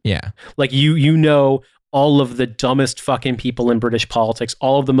incompetent. Yeah. Like all of the dumbest fucking people in British politics,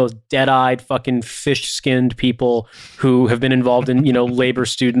 all of the most dead-eyed fucking fish-skinned people who have been involved in, labor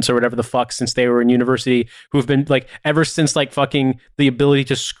students or whatever the fuck since they were in university, who have been like, ever since like fucking the ability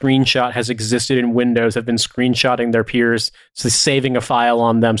to screenshot has existed in Windows, have been screenshotting their peers, so saving a file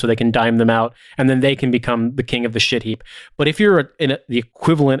on them so they can dime them out, and then they can become the king of the shit heap. But if you're the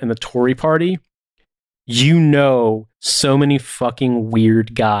equivalent in the Tory party, so many fucking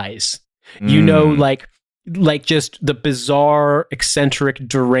weird guys. Like just the bizarre, eccentric,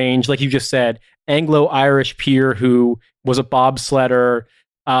 deranged, like you just said, Anglo-Irish peer who was a bobsledder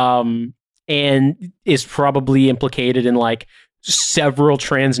and is probably implicated in like several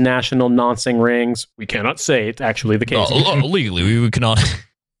transnational noncing rings. We cannot say it's actually the case. Legally, we cannot.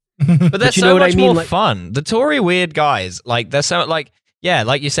 But that's so much more fun. The Tory weird guys, like they're so like, yeah,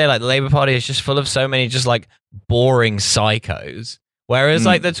 like you say, like the Labour Party is just full of so many just like boring psychos. Whereas,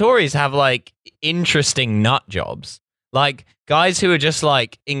 like, the Tories have, like, interesting nut jobs. Like, guys who are just,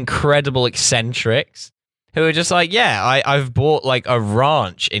 like, incredible eccentrics. Who are just like, yeah, I've bought, like, a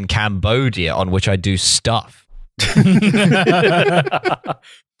ranch in Cambodia on which I do stuff. Well,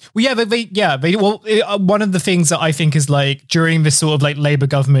 one of the things that I think is, like, during this sort of, like, Labour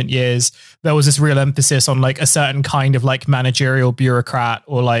government years, there was this real emphasis on, like, a certain kind of, like, managerial bureaucrat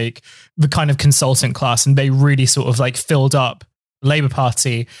or, like, the kind of consultant class. And they really sort of, like, filled up Labour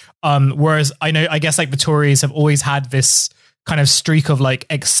Party, whereas I guess like the Tories have always had this kind of streak of like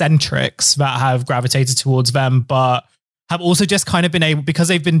eccentrics that have gravitated towards them, but have also just kind of been able, because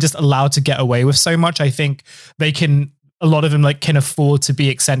they've been just allowed to get away with so much. I think a lot of them like can afford to be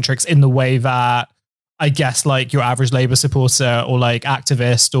eccentrics in the way that I guess like your average Labour supporter or like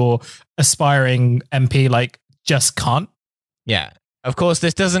activist or aspiring MP like just can't. Yeah, of course,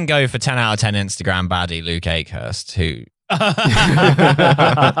 this doesn't go for 10 out of 10 Instagram baddie Luke Akehurst, who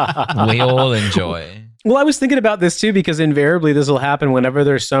we all enjoy. Well, I was thinking about this too, because invariably this will happen whenever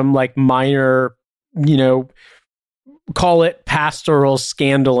there's some like minor, call it pastoral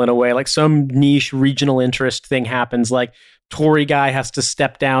scandal in a way, like some niche regional interest thing happens, like Tory guy has to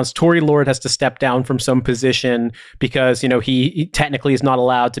step down, Tory Lord has to step down from some position because, he technically is not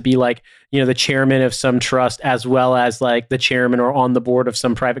allowed to be like, the chairman of some trust as well as like the chairman or on the board of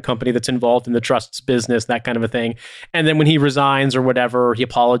some private company that's involved in the trust's business, that kind of a thing. And then when he resigns or whatever, or he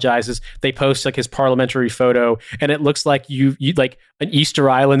apologizes, they post like his parliamentary photo and it looks like you like an Easter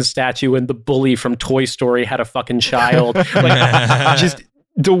Island statue and the bully from Toy Story had a fucking child. Like just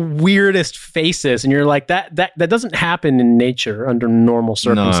the weirdest faces, and you're like that doesn't happen in nature under normal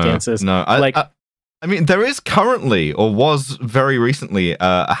circumstances. No. I mean, there is currently, or was very recently,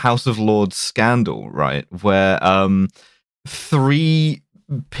 a House of Lords scandal, right, where 3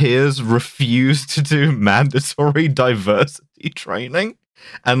 peers refused to do mandatory diversity training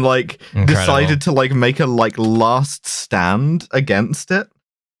and like decided to like make a like last stand against it.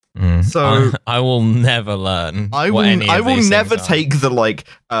 So I will never learn. I will never take the like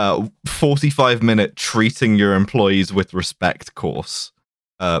 45-minute treating your employees with respect course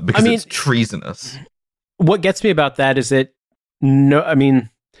because it's treasonous. What gets me about that is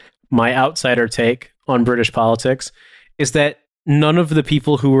my outsider take on British politics is that none of the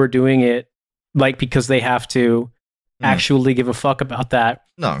people who are doing it like because they have to actually give a fuck about that.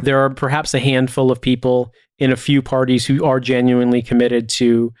 No. There are perhaps a handful of people in a few parties who are genuinely committed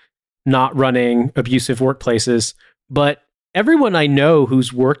to not running abusive workplaces, but everyone I know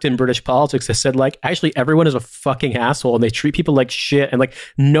who's worked in British politics has said like actually everyone is a fucking asshole and they treat people like shit, and like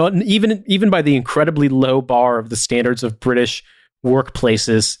no, even by the incredibly low bar of the standards of British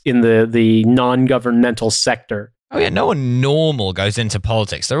workplaces in the non-governmental sector. Oh yeah, no one normal goes into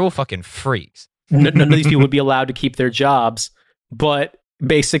politics. They're all fucking freaks. None of these people would be allowed to keep their jobs, but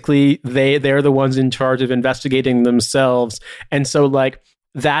basically they're the ones in charge of investigating themselves. And so like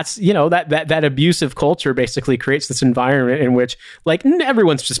that's, that abusive culture basically creates this environment in which like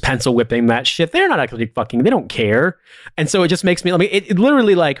everyone's just pencil whipping that shit. They're not actually they don't care. And so it just makes me, it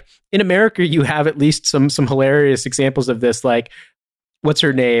literally like in America, you have at least some hilarious examples of this. Like, what's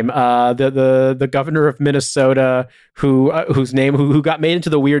her name? The governor of Minnesota who got made into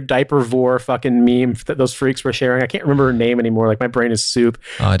the weird diaper vor fucking meme that those freaks were sharing. I can't remember her name anymore. Like my brain is soup.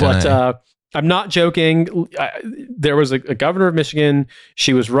 I don't know. I'm not joking. There was a governor of Michigan.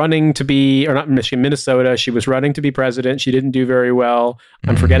 She was running to be, or not Michigan, Minnesota. She was running to be president. She didn't do very well.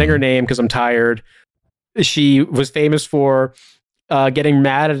 I'm forgetting her name because I'm tired. She was famous for getting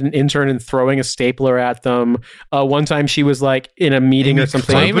mad at an intern and throwing a stapler at them. One time she was like in a meeting or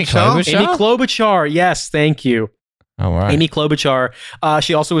something. Amy Klobuchar? Amy Klobuchar. Yes, thank you. Oh, right. Amy Klobuchar.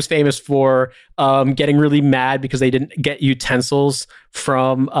 She also was famous for getting really mad because they didn't get utensils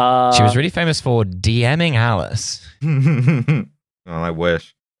from... she was really famous for DMing Alice. Oh, I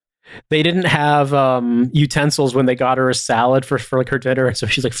wish. They didn't have utensils when they got her a salad for like her dinner, and so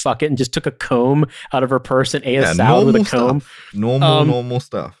she's like, "Fuck it," and just took a comb out of her purse and ate a salad with a comb. Stuff. Normal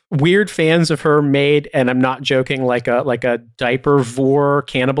stuff. Weird fans of her made, and I'm not joking, like a diaper vor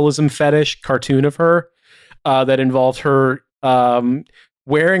cannibalism fetish cartoon of her that involved her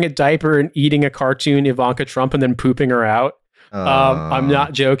wearing a diaper and eating a cartoon Ivanka Trump and then pooping her out. I'm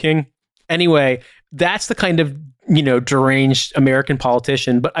not joking. Anyway, that's the kind of deranged American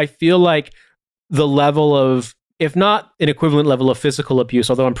politician, but I feel like the level of, if not an equivalent level of physical abuse,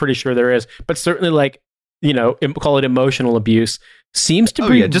 although I'm pretty sure there is, but certainly like, call it emotional abuse, seems to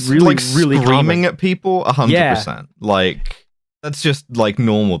be just really, like really screaming common. at people 100%. Yeah. Like that's just like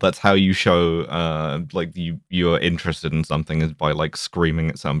normal. That's how you show like you're interested in something, is by like screaming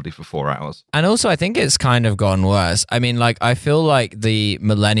at somebody for 4 hours. And also, I think it's kind of gone worse. I mean, like, I feel like the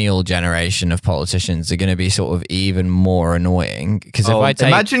millennial generation of politicians are going to be sort of even more annoying. Because if I take...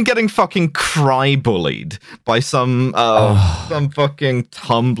 Imagine getting fucking cry bullied by some fucking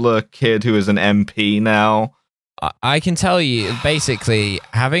Tumblr kid who is an MP now. I can tell you, basically,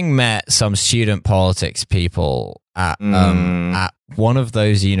 having met some student politics people at one of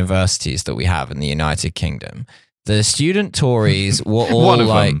those universities that we have in the United Kingdom, the student Tories were all one of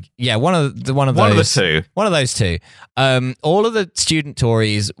those two. All of the student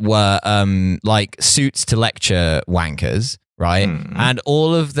Tories were like suits to lecture wankers, right? And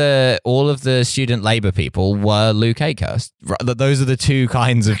all of the student Labour people were Luke Akehurst. Those are the two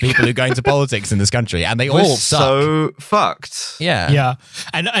kinds of people who go into politics in this country, and they all suck. So fucked. Yeah,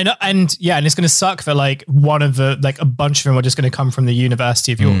 and it's going to suck for like one of the like a bunch of them are just going to come from the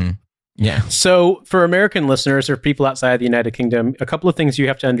University of York. Yeah. So for American listeners or people outside the United Kingdom, a couple of things you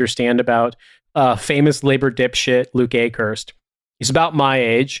have to understand about famous Labour dipshit Luke Akehurst. He's about my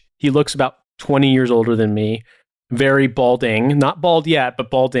age. He looks about 20 years older than me. Very balding. Not bald yet, but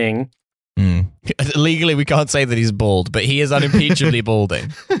balding. Legally, we can't say that he's bald, but he is unimpeachably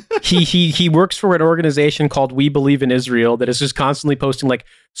balding. He works for an organization called We Believe in Israel that is just constantly posting like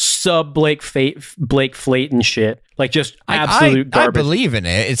sub Blake Flayton shit, like just absolute garbage. I believe in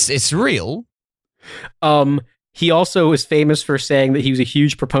it. It's real. He also is famous for saying that he was a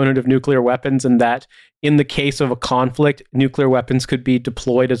huge proponent of nuclear weapons, and that in the case of a conflict, nuclear weapons could be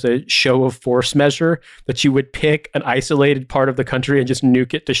deployed as a show of force measure, that you would pick an isolated part of the country and just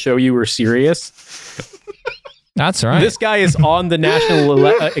nuke it to show you were serious. That's right. This guy is on the National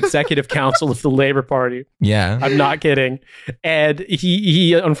Executive Council of the Labour Party. Yeah. I'm not kidding. And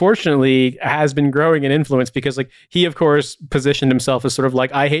he unfortunately has been growing in influence because like he, of course, positioned himself as sort of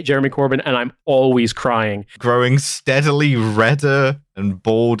like, I hate Jeremy Corbyn and I'm always crying. Growing steadily redder and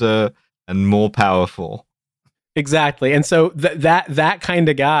bolder and more powerful. Exactly. And so that kind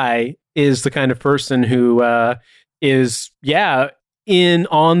of guy is the kind of person who is, his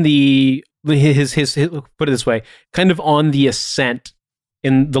put it this way, kind of on the ascent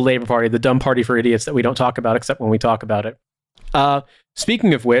in the Labour Party, the dumb party for idiots that we don't talk about except when we talk about it.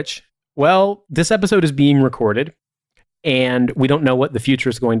 Speaking of which, well, this episode is being recorded and we don't know what the future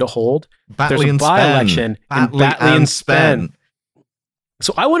is going to hold. There's a by-election in Batley and Spen.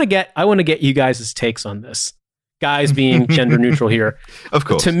 So I want to get you guys' takes on this. Guys being gender neutral here. Of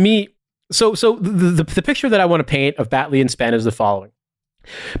course. To me, so the picture that I want to paint of Batley and Spen is the following.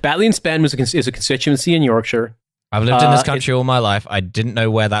 Batley and Spen is a constituency in Yorkshire. I've lived in this country all my life. I didn't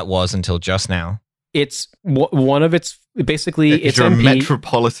know where that was until just now. It's one of its basically it's you're MP. A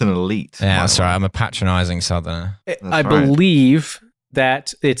metropolitan elite. Yeah, that's right. I'm a patronizing southerner. I believe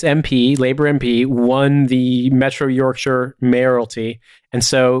that its MP, Labour MP, won the Metro Yorkshire mayoralty, and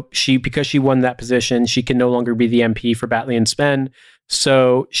so because she won that position, she can no longer be the MP for Batley and Spen.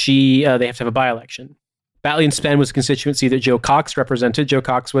 So they have to have a by-election. Batley and Spen was a constituency that Joe Cox represented. Joe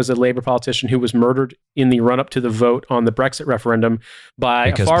Cox was a Labour politician who was murdered in the run-up to the vote on the Brexit referendum by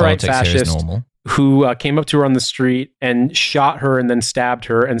a far-right fascist who came up to her on the street and shot her and then stabbed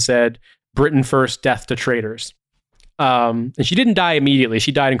her and said, "Britain first, death to traitors." And she didn't die immediately.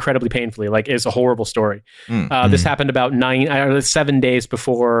 She died incredibly painfully. Like, it's a horrible story. This happened about 7 days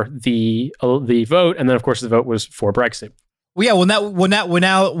before the vote, and then of course the vote was for Brexit. Well, yeah. Well,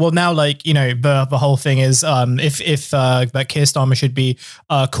 now, like, you know, the whole thing is, if that Keir Starmer should be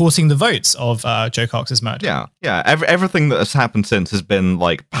courting the votes of Joe Cox's murder. Yeah. Everything that has happened since has been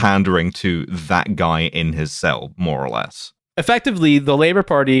like pandering to that guy in his cell, more or less. effectively, the Labour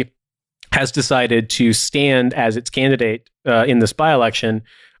Party has decided to stand as its candidate in this by-election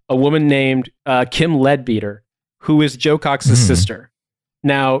a woman named Kim Leadbeater, who is Joe Cox's sister.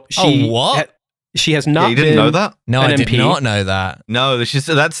 Now, she has not you didn't know that? No, I did not know that. No,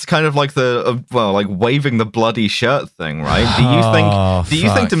 that's kind of like the like waving the bloody shirt thing, right? Do you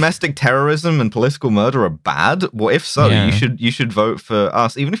think domestic terrorism and political murder are bad? Well, if so, you should vote for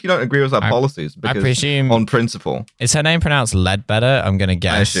us, even if you don't agree with our policies. Because I presume on principle. Is her name pronounced Ledbetter? I'm going to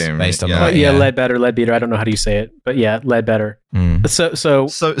guess based on that. Leadbeater. I don't know how do you say it, but yeah, Leadbetter.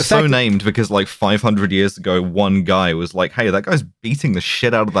 So named because like 500 years ago, one guy was like, "Hey, that guy's beating the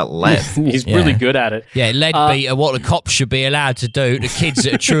shit out of that lead." He's really good at it. Yeah, Leadbeater. What the cops should be allowed to do to kids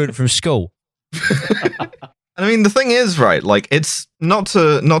that are truant from school. I mean, the thing is, right? Like, it's not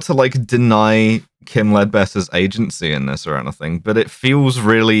to like deny Kim Leadbetter's agency in this or anything, but it feels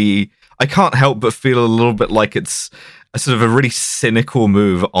really. I can't help but feel a little bit like it's a sort of a really cynical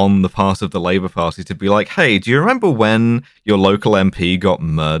move on the part of the Labour Party to be like, hey, do you remember when your local MP got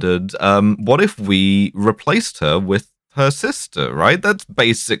murdered? What if we replaced her with her sister, right? That's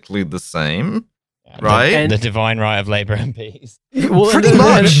basically the same, right? The divine right of Labour MPs. Well, pretty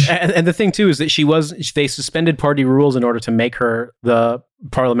much. And the thing, too, is that they suspended party rules in order to make her the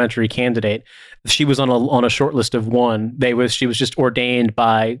parliamentary candidate. She was on a short list of one. She was just ordained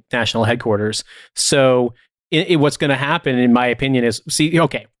by national headquarters. So what's going to happen, in my opinion, is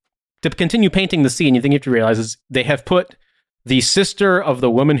to continue painting the scene, you think you have to realize is they have put the sister of the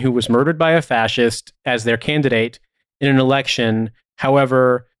woman who was murdered by a fascist as their candidate in an election.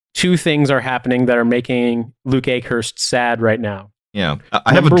 However, two things are happening that are making Luke Akehurst sad right now. Yeah,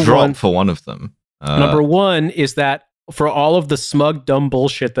 I have a drop for one of them. Number one is that for all of the smug, dumb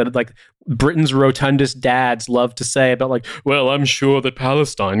bullshit that like Britain's rotundest dads love to say about like, well, I'm sure that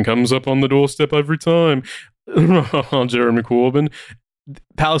Palestine comes up on the doorstep every time. Jeremy Corbyn.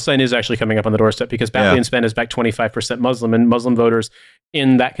 Palestine is actually coming up on the doorstep because Batley and Spen is back 25% Muslim, and Muslim voters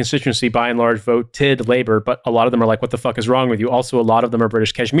in that constituency by and large voted Labour, but a lot of them are like, what the fuck is wrong with you? Also, a lot of them are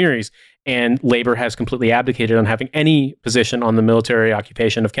British Kashmiris, and Labour has completely abdicated on having any position on the military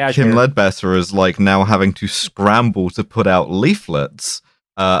occupation of Kashmir. Kim Leadbetter is like now having to scramble to put out leaflets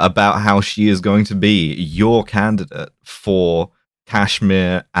about how she is going to be your candidate for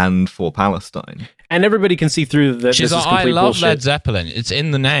Kashmir and for Palestine. And everybody can see through that. She's like, I love bullshit. Led Zeppelin. It's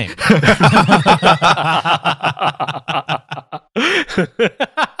in the name.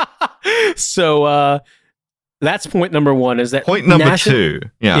 So that's point number one. Is that point number two?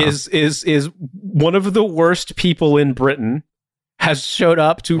 Yeah, is one of the worst people in Britain has showed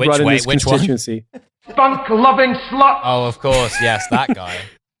up to run in this constituency. Skunk-loving slut. Oh, of course, yes, that guy.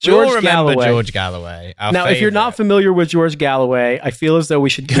 George Galloway. George Galloway. Now, if you're not familiar with George Galloway, I feel as though we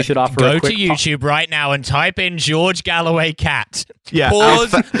should offer go a quick... to YouTube right now and type in George Galloway cat. Yeah,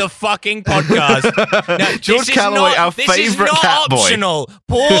 pause the fucking podcast. Now, George Galloway, our favorite cat boy. This is not optional.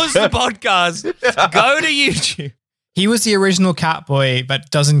 Pause the podcast. Go to YouTube. He was the original cat boy, but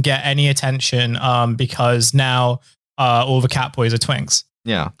doesn't get any attention because now all the cat boys are twinks.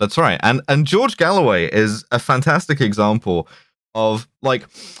 Yeah, that's right. And George Galloway is a fantastic example of like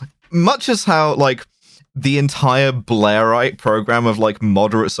much as how like the entire Blairite program of like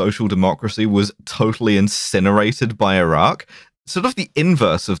moderate social democracy was totally incinerated by Iraq. Sort of the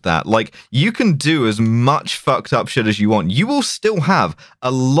inverse of that. Like, you can do as much fucked up shit as you want. You will still have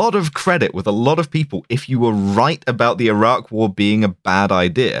a lot of credit with a lot of people if you were right about the Iraq war being a bad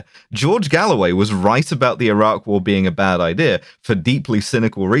idea. George Galloway was right about the Iraq war being a bad idea for deeply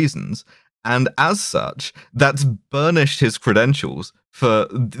cynical reasons. And as such, that's burnished his credentials for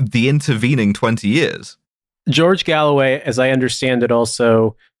the intervening 20 years. George Galloway, as I understand it,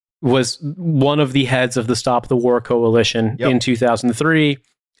 also was one of the heads of the Stop the War Coalition in 2003.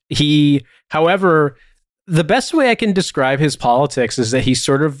 However, the best way I can describe his politics is that he's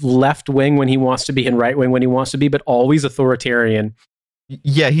sort of left-wing when he wants to be and right-wing when he wants to be, but always authoritarian.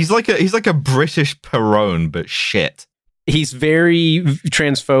 Yeah, he's like a British Perón, but shit. He's very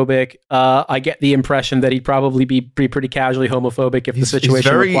transphobic. I get the impression that he'd probably be pretty casually homophobic if the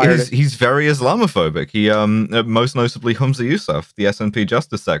situation required it. He's very Islamophobic. He, most notably, Humza Yousaf, the SNP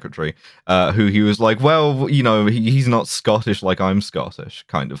Justice Secretary, who he was like, well, you know, he's not Scottish like I'm Scottish,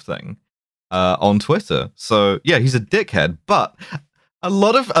 kind of thing, on Twitter. So yeah, he's a dickhead. But a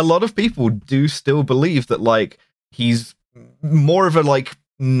lot of people do still believe that like he's more of a like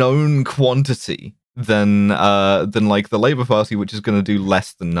known quantity than like the Labour Party, which is going to do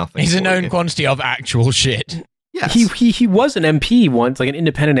less than nothing. He's a known quantity of actual shit. Yes. He was an MP once, like an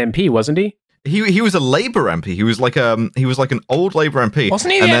independent MP, wasn't he? He was a Labour MP. He was like an old Labour MP.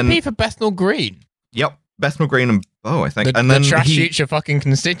 Wasn't he the MP for Bethnal Green? Yep. Bethnal Green and Bow, I think. And then the Trash Future fucking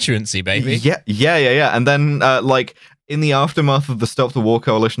constituency, baby. Yeah. And then, like, in the aftermath of the Stop the War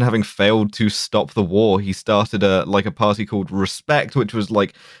Coalition having failed to stop the war, he started a party called Respect, which was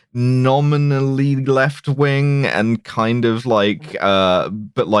like nominally left wing and kind of like,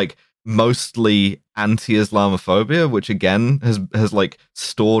 but like mostly anti-Islamophobia, which again has like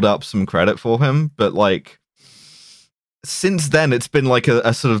stored up some credit for him. But like since then, it's been like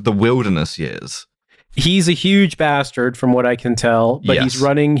a sort of the wilderness years. He's a huge bastard from what I can tell, but Yes. he's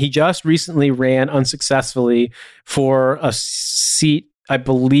running. He just recently ran unsuccessfully for a seat, I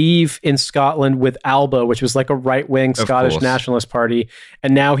believe, in Scotland with Alba, which was like a right-wing Scottish course. nationalist party.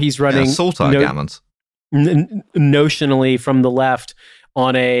 And now he's running Saltire Gammons. notionally from the left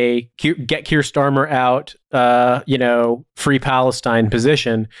on a get Keir Starmer out, free Palestine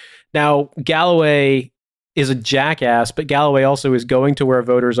position. Now, Galloway is a jackass, but Galloway also is going to where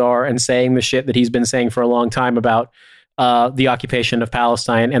voters are and saying the shit that he's been saying for a long time about the occupation of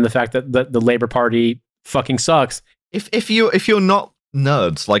Palestine and the fact that the Labour Party fucking sucks. If you're not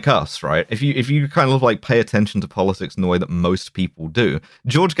nerds like us, right? If you kind of like pay attention to politics in the way that most people do,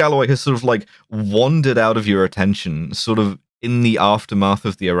 George Galloway has sort of like wandered out of your attention sort of in the aftermath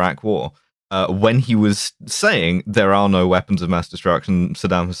of the Iraq War. When he was saying there are no weapons of mass destruction,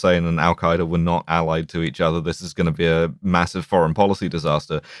 Saddam Hussein and Al-Qaeda were not allied to each other, this is going to be a massive foreign policy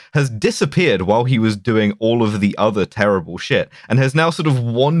disaster, has disappeared while he was doing all of the other terrible shit, and has now sort of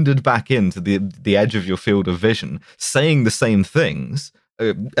wandered back into the edge of your field of vision, saying the same things,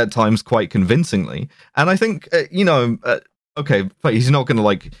 at times quite convincingly. And I think, okay, but he's not going to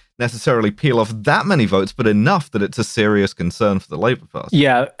like necessarily peel off that many votes, but enough that it's a serious concern for the Labour Party.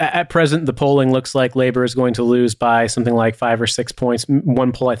 Yeah, at present, the polling looks like Labour is going to lose by something like 5 or 6 points.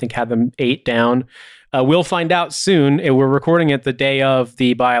 One poll, I think, had them 8 down. We'll find out soon. We're recording it the day of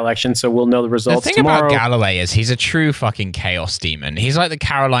the by-election, so we'll know the results tomorrow. The thing about Galloway is he's a true fucking chaos demon. He's like the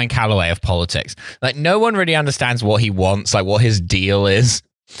Caroline Calloway of politics. Like, no one really understands what he wants, like what his deal is.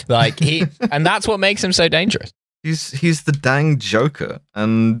 Like, and that's what makes him so dangerous. He's the dang Joker,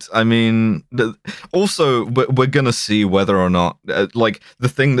 and I mean, also we're gonna see whether or not, like, the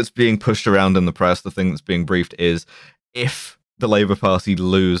thing that's being pushed around in the press, the thing that's being briefed is, if the Labour Party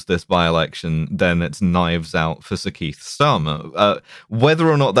lose this by-election, then it's knives out for Sir Keith Starmer. Whether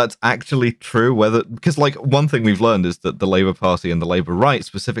or not that's actually true, because like one thing we've learned is that the Labour Party and the Labour right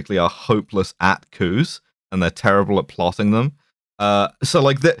specifically are hopeless at coups, and they're terrible at plotting them. So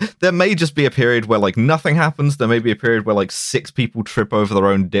like there may just be a period where like nothing happens. There may be a period where like 6 people trip over their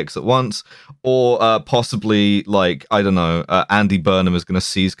own dicks at once, or possibly like, I don't know, Andy Burnham is going to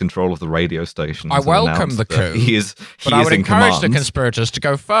seize control of the radio station. I welcome the coup, but I would encourage the conspirators to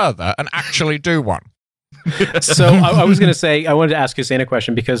go further and actually do one. So I was going to say, I wanted to ask Hussein a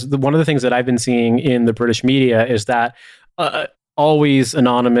question, because one of the things that I've been seeing in the British media is that always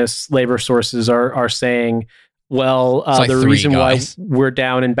anonymous Labour sources are saying, well, like the 3 reason guys. why we're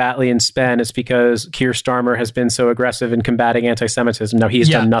down in Batley and Spen is because Keir Starmer has been so aggressive in combating anti-Semitism. Now, he's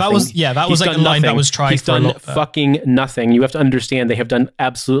done nothing. That was like the line that was tried He's for a done lot there. fucking nothing. You have to understand they have done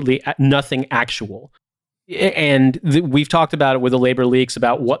absolutely nothing actual. And we've talked about it with the Labour leaks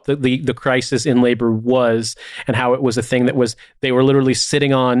about what the crisis in Labour was, and how it was a thing that was, they were literally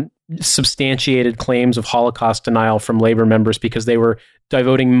sitting on substantiated claims of Holocaust denial from Labour members because they were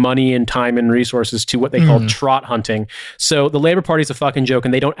devoting money and time and resources to what they call trot hunting. So the Labour Party is a fucking joke,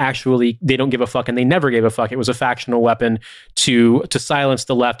 and they don't give a fuck, and they never gave a fuck. It was a factional weapon to silence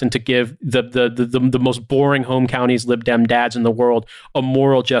the left and to give the most boring home counties Lib Dem dads in the world a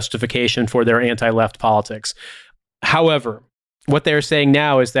moral justification for their anti-left politics. However, what they're saying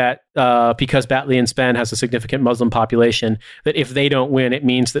now is that because Batley and Spen has a significant Muslim population, that if they don't win, it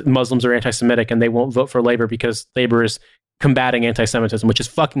means that Muslims are anti-Semitic and they won't vote for Labour because Labour is combating anti-Semitism, which is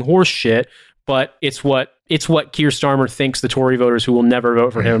fucking horse shit. But it's what Keir Starmer thinks the Tory voters who will never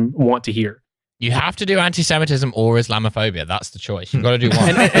vote for him want to hear. You have to do anti-Semitism or Islamophobia. That's the choice. You've got to do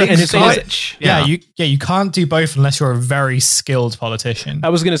one. You can't do both unless you're a very skilled politician. I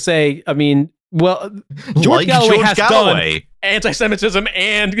was going to say, I mean, well, George Galloway has done anti-Semitism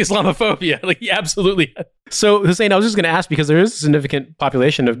and Islamophobia. Like, he absolutely. So, Hussein, I was just going to ask, because there is a significant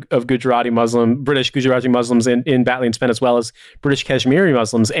population of British Gujarati Muslims in Batley and Spen, as well as British Kashmiri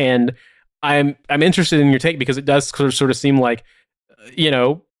Muslims. And I'm interested in your take, because it does sort of seem like,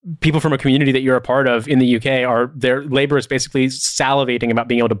 people from a community that you're a part of in the UK their Labour is basically salivating about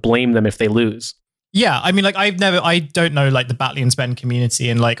being able to blame them if they lose. Yeah, I mean, like, I don't know, like, the Batley and Spen community,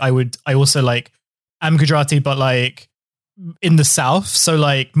 and like I also like am Gujarati, but like in the South. So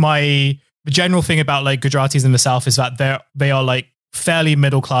like the general thing about like Gujaratis in the South is that they are like fairly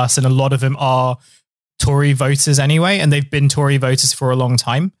middle class, and a lot of them are Tory voters anyway, and they've been Tory voters for a long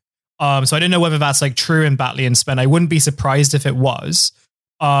time. So I don't know whether that's like true in Batley and Spen. I wouldn't be surprised if it was.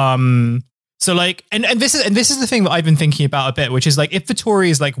 So like, and this is the thing that I've been thinking about a bit, which is like, if the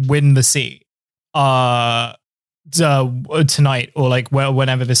Tories like win the seat tonight, or like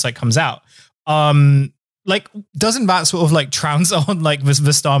whenever this like comes out, like, doesn't that sort of like trounce on like the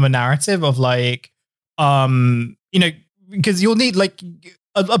Starmer narrative of like, you know, because you'll need like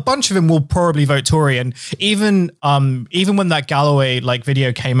a bunch of them will probably vote Tory, and even when that Galloway like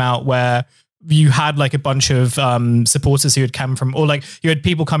video came out where you had like a bunch of supporters who had come from, or like you had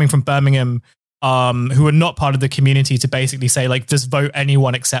people coming from Birmingham who were not part of the community to basically say like, just vote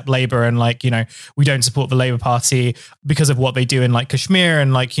anyone except Labour, and like, you know, we don't support the Labour Party because of what they do in like Kashmir,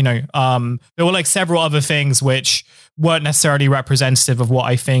 and like, you know, there were like several other things which weren't necessarily representative of what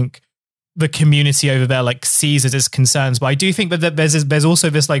I think the community over there like sees as its concerns. But I do think that there's also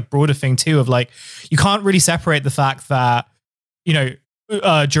this like broader thing too of like, you can't really separate the fact that, you know,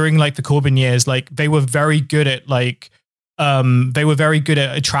 during like the Corbyn years, like they were very good at like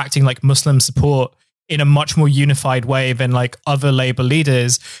attracting like Muslim support in a much more unified way than like other Labour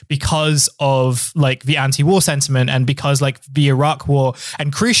leaders, because of like the anti-war sentiment, and because like the Iraq war,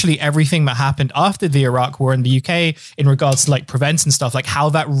 and crucially everything that happened after the Iraq war in the UK in regards to like prevents and stuff, like how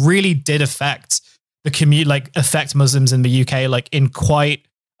that really did affect the community, like affect Muslims in the UK, like in quite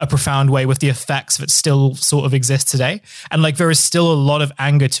a profound way, with the effects that still sort of exist today. And like, there is still a lot of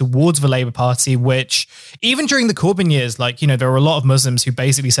anger towards the Labour Party, which even during the Corbyn years, like, you know, there were a lot of Muslims who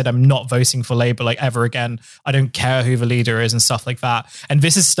basically said, I'm not voting for Labour like ever again. I don't care who the leader is and stuff like that. And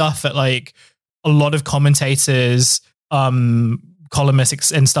this is stuff that like a lot of commentators,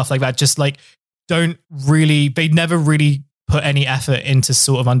 columnists and stuff like that, just like they never really put any effort into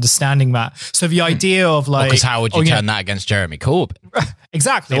sort of understanding that. So the idea of like, because how would you turn that against Jeremy Corbyn?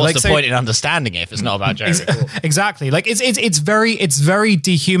 Exactly. So what's the point in understanding it if it's not about Jeremy Corbyn? Exactly. Like it's very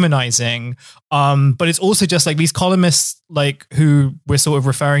dehumanizing. But it's also just like these columnists, like who we're sort of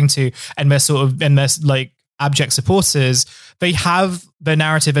referring to, and they're like abject supporters, they have their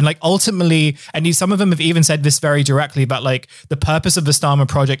narrative, and like ultimately, and some of them have even said this very directly, but like the purpose of the Starmer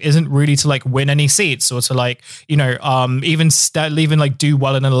project isn't really to like win any seats or to like, you know, even like do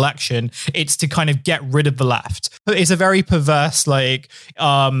well in an election. It's to kind of get rid of the left. But it's a very perverse, like,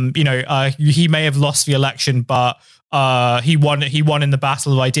 you know, he may have lost the election, but he won in the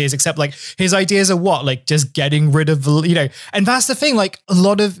battle of ideas, except like his ideas are what, like just getting rid of, you know, and that's the thing, like a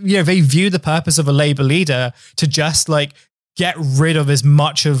lot of, you know, they view the purpose of a Labour leader to just like get rid of as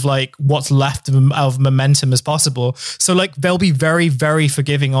much of like what's left of momentum as possible. So like they'll be very, very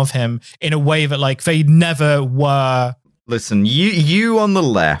forgiving of him in a way that like they never were. Listen, you on the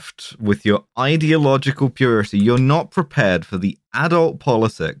left, with your ideological purity, you're not prepared for the adult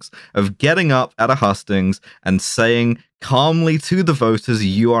politics of getting up at a hustings and saying calmly to the voters,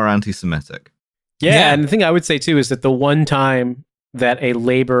 you are anti-Semitic. Yeah, and the thing I would say too is that the one time that a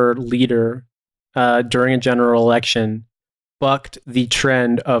Labour leader during a general election bucked the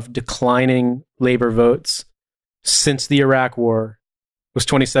trend of declining Labour votes since the Iraq War was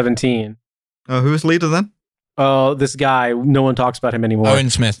 2017. Oh, who was leader then? Oh, this guy, no one talks about him anymore.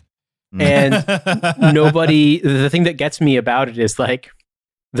 Owen Smith. And the thing that gets me about it is like,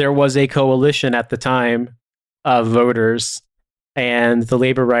 there was a coalition at the time of voters, and the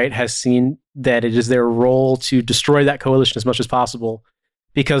Labour right has seen that it is their role to destroy that coalition as much as possible,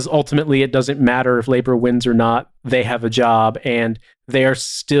 because ultimately it doesn't matter if Labour wins or not. They have a job, and they are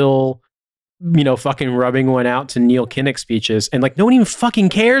still, you know, fucking rubbing one out to Neil Kinnock speeches, and like no one even fucking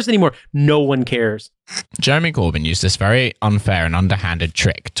cares anymore. No one cares. Jeremy Corbyn used this very unfair and underhanded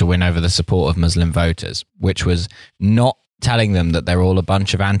trick to win over the support of Muslim voters, which was not telling them that they're all a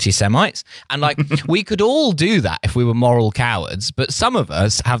bunch of anti-Semites. And like, we could all do that if we were moral cowards, but some of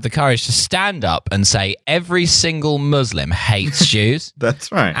us have the courage to stand up and say every single Muslim hates Jews.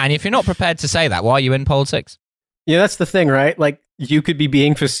 That's right. And if you're not prepared to say that, why are you in politics? Yeah, that's the thing, right? Like, you could be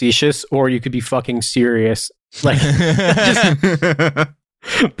being facetious or you could be fucking serious. Like,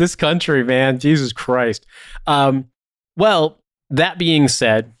 this country, man, Jesus Christ. Well, that being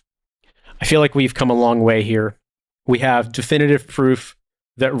said, I feel like we've come a long way here. We have definitive proof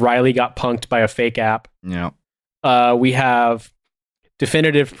that Riley got punked by a fake app. Yeah. We have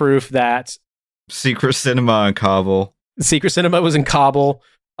definitive proof that Secret Cinema in Kabul. Secret Cinema was in Kabul.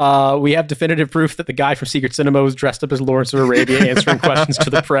 We have definitive proof that the guy from Secret Cinema was dressed up as Lawrence of Arabia answering questions to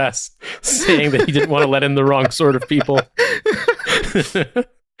the press, saying that he didn't want to let in the wrong sort of people.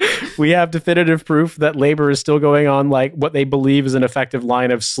 We have definitive proof that Labour is still going on like what they believe is an effective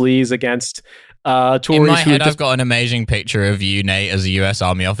line of sleaze against In Tories my who head, just- I've got an amazing picture of you, Nate, as a US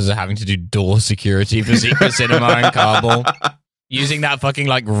Army officer having to do door security for Secret Cinema in Kabul. Using that fucking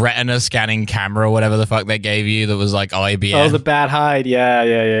like retina scanning camera or whatever the fuck they gave you that was like IBM. Oh, the bad hide.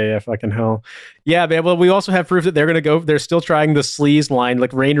 Yeah. Fucking hell. Yeah, man. Well, we also have proof that they're still trying the sleaze line.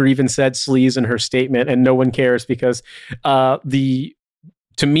 Like Rayner even said sleaze in her statement, and no one cares because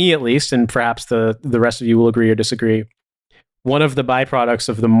to me at least, and perhaps the rest of you will agree or disagree, one of the byproducts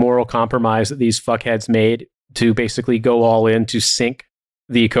of the moral compromise that these fuckheads made to basically go all in to sink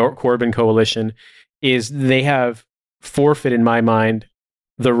the Corbyn coalition is they have forfeit, in my mind,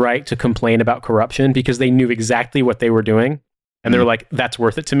 the right to complain about corruption because they knew exactly what they were doing. And they're like, that's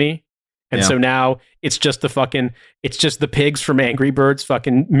worth it to me. And so now it's just the pigs from Angry Birds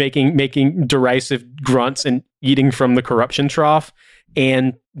fucking making derisive grunts and eating from the corruption trough.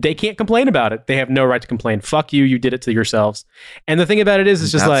 And they can't complain about it. They have no right to complain. Fuck you. You did it to yourselves. And the thing about it is,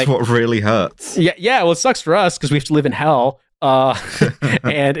 it's just that's what really hurts. Yeah. Well, it sucks for us because we have to live in hell.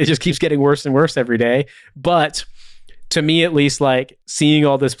 And it just keeps getting worse and worse every day. But to me, at least, like seeing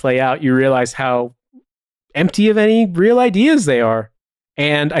all this play out, you realize how empty of any real ideas they are.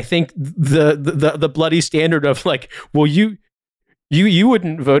 And I think the bloody standard of like, well, you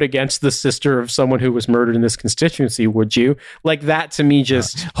wouldn't vote against the sister of someone who was murdered in this constituency, would you? Like that to me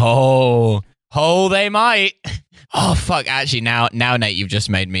just they might. Oh fuck! Actually, now Nate, you've just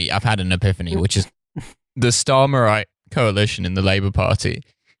made me. I've had an epiphany, which is the Starmerite coalition in the Labour Party.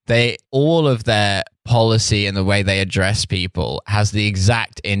 All of their policy and the way they address people has the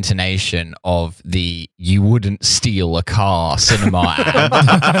exact intonation of the "you wouldn't steal a car" cinema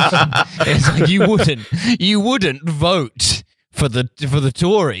ad. It's like you wouldn't vote for the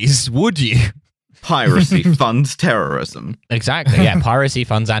Tories, would you? Piracy funds terrorism. Exactly. Yeah, piracy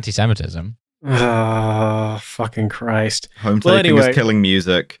funds anti-Semitism. Oh, fucking Christ. Home Well, taping anyway. is killing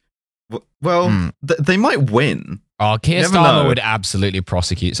music. Well, they might win. Oh, Keir Never Starmer know. would absolutely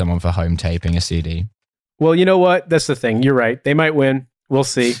prosecute someone for home taping a CD. Well, you know what? That's the thing. You're right. They might win. We'll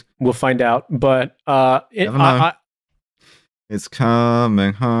see. We'll find out. But Never know. It's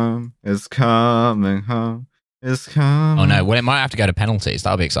coming home. It's coming home. It's coming. Oh no, well it might have to go to penalties.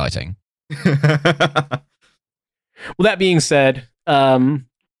 That'll be exciting. Well, that being said,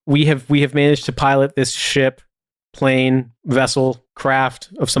 we have managed to pilot this ship, plane, vessel, craft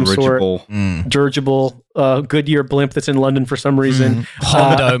of some sort, dirigible, Goodyear blimp that's in London for some reason.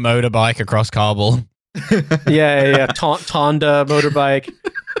 Homedo motorbike across Kabul. Yeah. Tonda motorbike.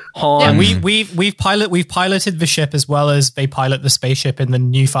 Han. Yeah, we've piloted the ship as well as they pilot the spaceship in the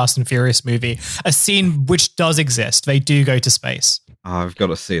new Fast and Furious movie. A scene which does exist. They do go to space. Oh, I've got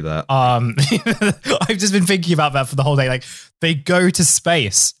to see that. I've just been thinking about that for the whole day. Like they go to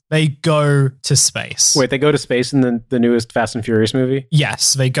space. They go to space. Wait, they go to space in the newest Fast and Furious movie?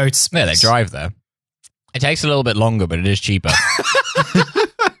 Yes, they go to space. Yeah, they drive there. It takes a little bit longer, but it is cheaper.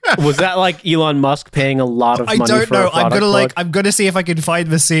 Was that like Elon Musk paying a lot of money I don't for know. a product plug? I'm gonna see if I can find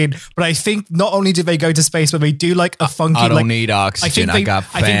the scene. But I think not only do they go to space, but they do like a funky. I don't like, need oxygen. I got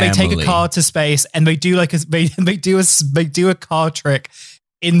family. I think they take a car to space and they do like they do a car trick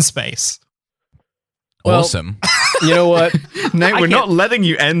in space. Well, Awesome. You know what? Nate, we're can't- not letting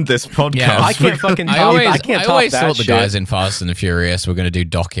you end this podcast. Yeah, I can't fucking top, I always top that thought the shit. guys in Fast and the Furious were going to do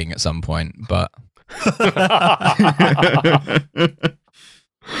docking at some point, but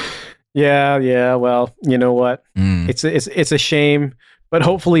Yeah. Well, you know what? Mm. It's a shame, but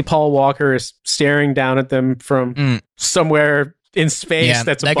hopefully Paul Walker is staring down at them from somewhere in space. yeah,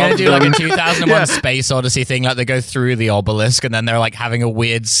 That's they're above going to do them. like a 2001 Space Odyssey thing, like they go through the obelisk and then they're like having a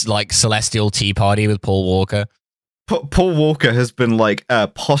weird like celestial tea party with Paul Walker. Paul Walker has been like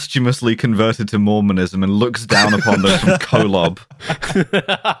posthumously converted to Mormonism and looks down upon them from Kolob.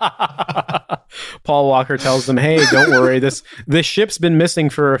 Paul Walker tells them, "Hey, don't worry. This ship's been missing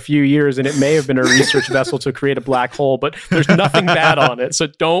for a few years, and it may have been a research vessel to create a black hole, but there's nothing bad on it. So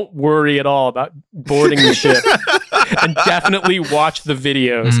don't worry at all about boarding the ship, and definitely watch the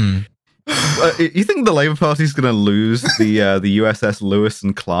videos." You think the Labour Party's going to lose the USS Lewis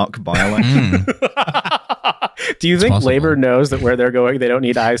and Clark by-election? Do you think possible. Labour knows that where they're going, they don't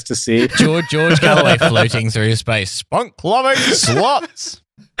need eyes to see? George Galloway floating through space. Spunk loving sluts.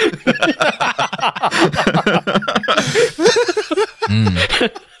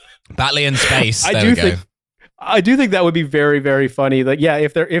 Batley in space. There we go. I do think that would be very, very funny. Like, yeah,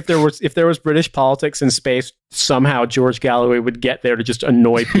 if there was British politics in space, somehow George Galloway would get there to just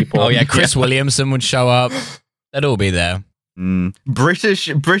annoy people. Oh yeah, Chris Williamson would show up. They'd all be there. British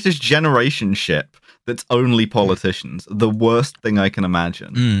generation ship that's only politicians. The worst thing I can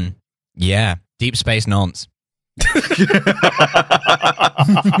imagine. Yeah, deep space nonce.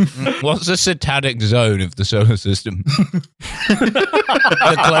 What's the satanic zone of the solar system?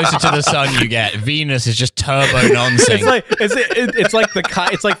 The closer to the sun you get, Venus is just turbo nonsense. It's like the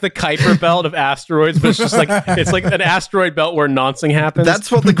Kuiper belt of asteroids, but it's like an asteroid belt where nonsense happens.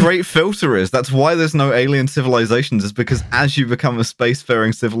 That's what the great filter is. That's why there's no alien civilizations, is because as you become a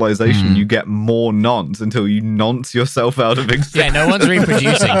spacefaring civilization, you get more nonce until you nonce yourself out of existence. Yeah, no one's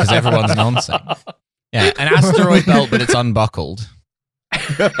reproducing because everyone's nonsense. Yeah, an asteroid belt, but it's unbuckled.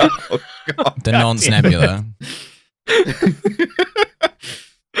 Oh, God. The Nonce Nebula.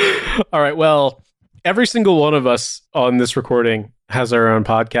 All right. Well, every single one of us on this recording has our own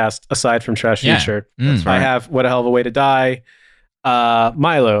podcast aside from Trash Yeah. Future. Mm. I have What a Hell of a Way to Die.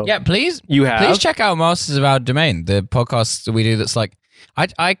 Milo. Yeah, please Please check out Masters of Our Domain, the podcast that we do that's like,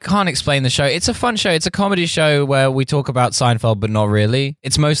 I can't explain the show. It's a fun show. It's a comedy show where we talk about Seinfeld, but not really.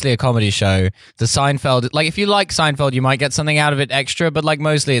 It's mostly a comedy show. The Seinfeld, like if you like Seinfeld, you might get something out of it extra, but like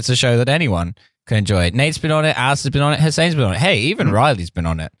mostly it's a show that anyone can enjoy. Nate's been on it, Alice has been on it, Hussein's been on it. Hey, even Riley's been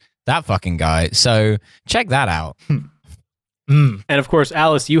on it. That fucking guy. So check that out. And of course,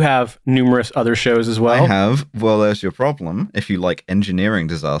 Alice, you have numerous other shows as well. I have, well, there's your problem, if you like engineering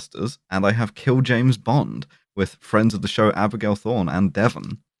disasters, and I have Kill James Bond with friends of the show Abigail Thorne and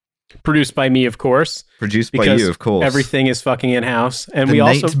Devon. Produced by me, of course. Produced by because you, of course. Everything is fucking in-house. And the we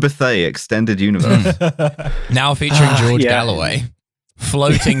Nate also... Bethea Extended Universe. Now featuring George yeah. Galloway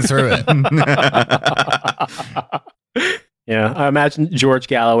floating through it. Yeah, I imagine George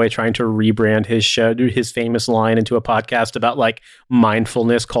Galloway trying to rebrand his show, his famous line, into a podcast about like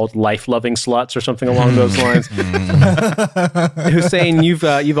mindfulness called "Life Loving Sluts" or something along those lines. Hussein, you've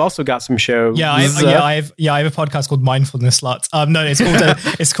also got some shows. I have a podcast called Mindfulness Sluts. No,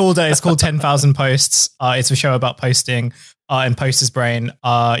 it's called 10,000 Posts. It's a show about posting and Poster's Brain.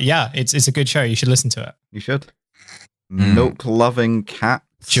 It's a good show. You should listen to it. You should. Milk loving cats.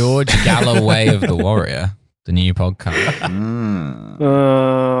 George Galloway of the Warrior. The new podcast.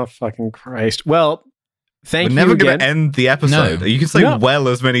 Oh, fucking Christ. Well, thank We're you never again. going to end the episode. No. You can say No. well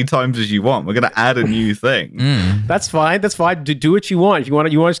as many times as you want. We're going to add a new thing. That's fine. Do what you want. If you want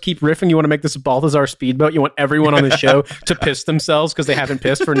to just keep riffing, you want to make this a Balthazar speedboat, you want everyone on the show to piss themselves because they haven't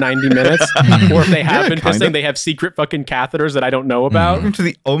pissed for 90 minutes. Or if they have been kinda. pissing, they have secret fucking catheters that I don't know about. Welcome to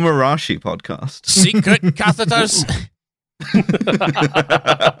the Omarashi podcast. Secret catheters.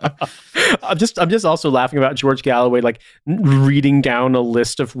 I'm just also laughing about George Galloway like reading down a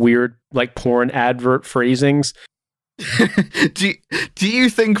list of weird like porn advert phrasings. do you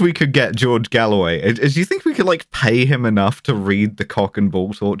think we could get George Galloway? Do you think we could like pay him enough to read the cock and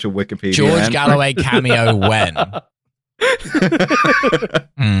ball torture Wikipedia? George entry? Galloway cameo when?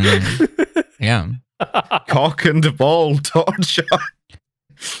 Yeah. Cock and ball torture.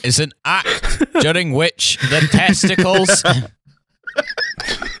 It's an act during which the testicles...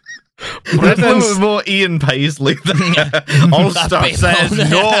 There's a little bit more Ian Paisley there. Ulster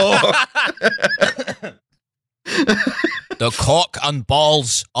says no. The cock and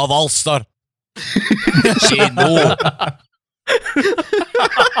balls of Ulster say no.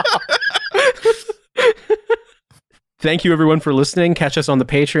 Thank you everyone for listening. Catch us on the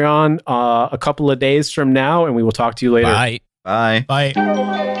Patreon a couple of days from now, and we will talk to you later. Bye. Bye.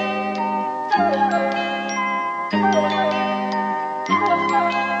 Bye.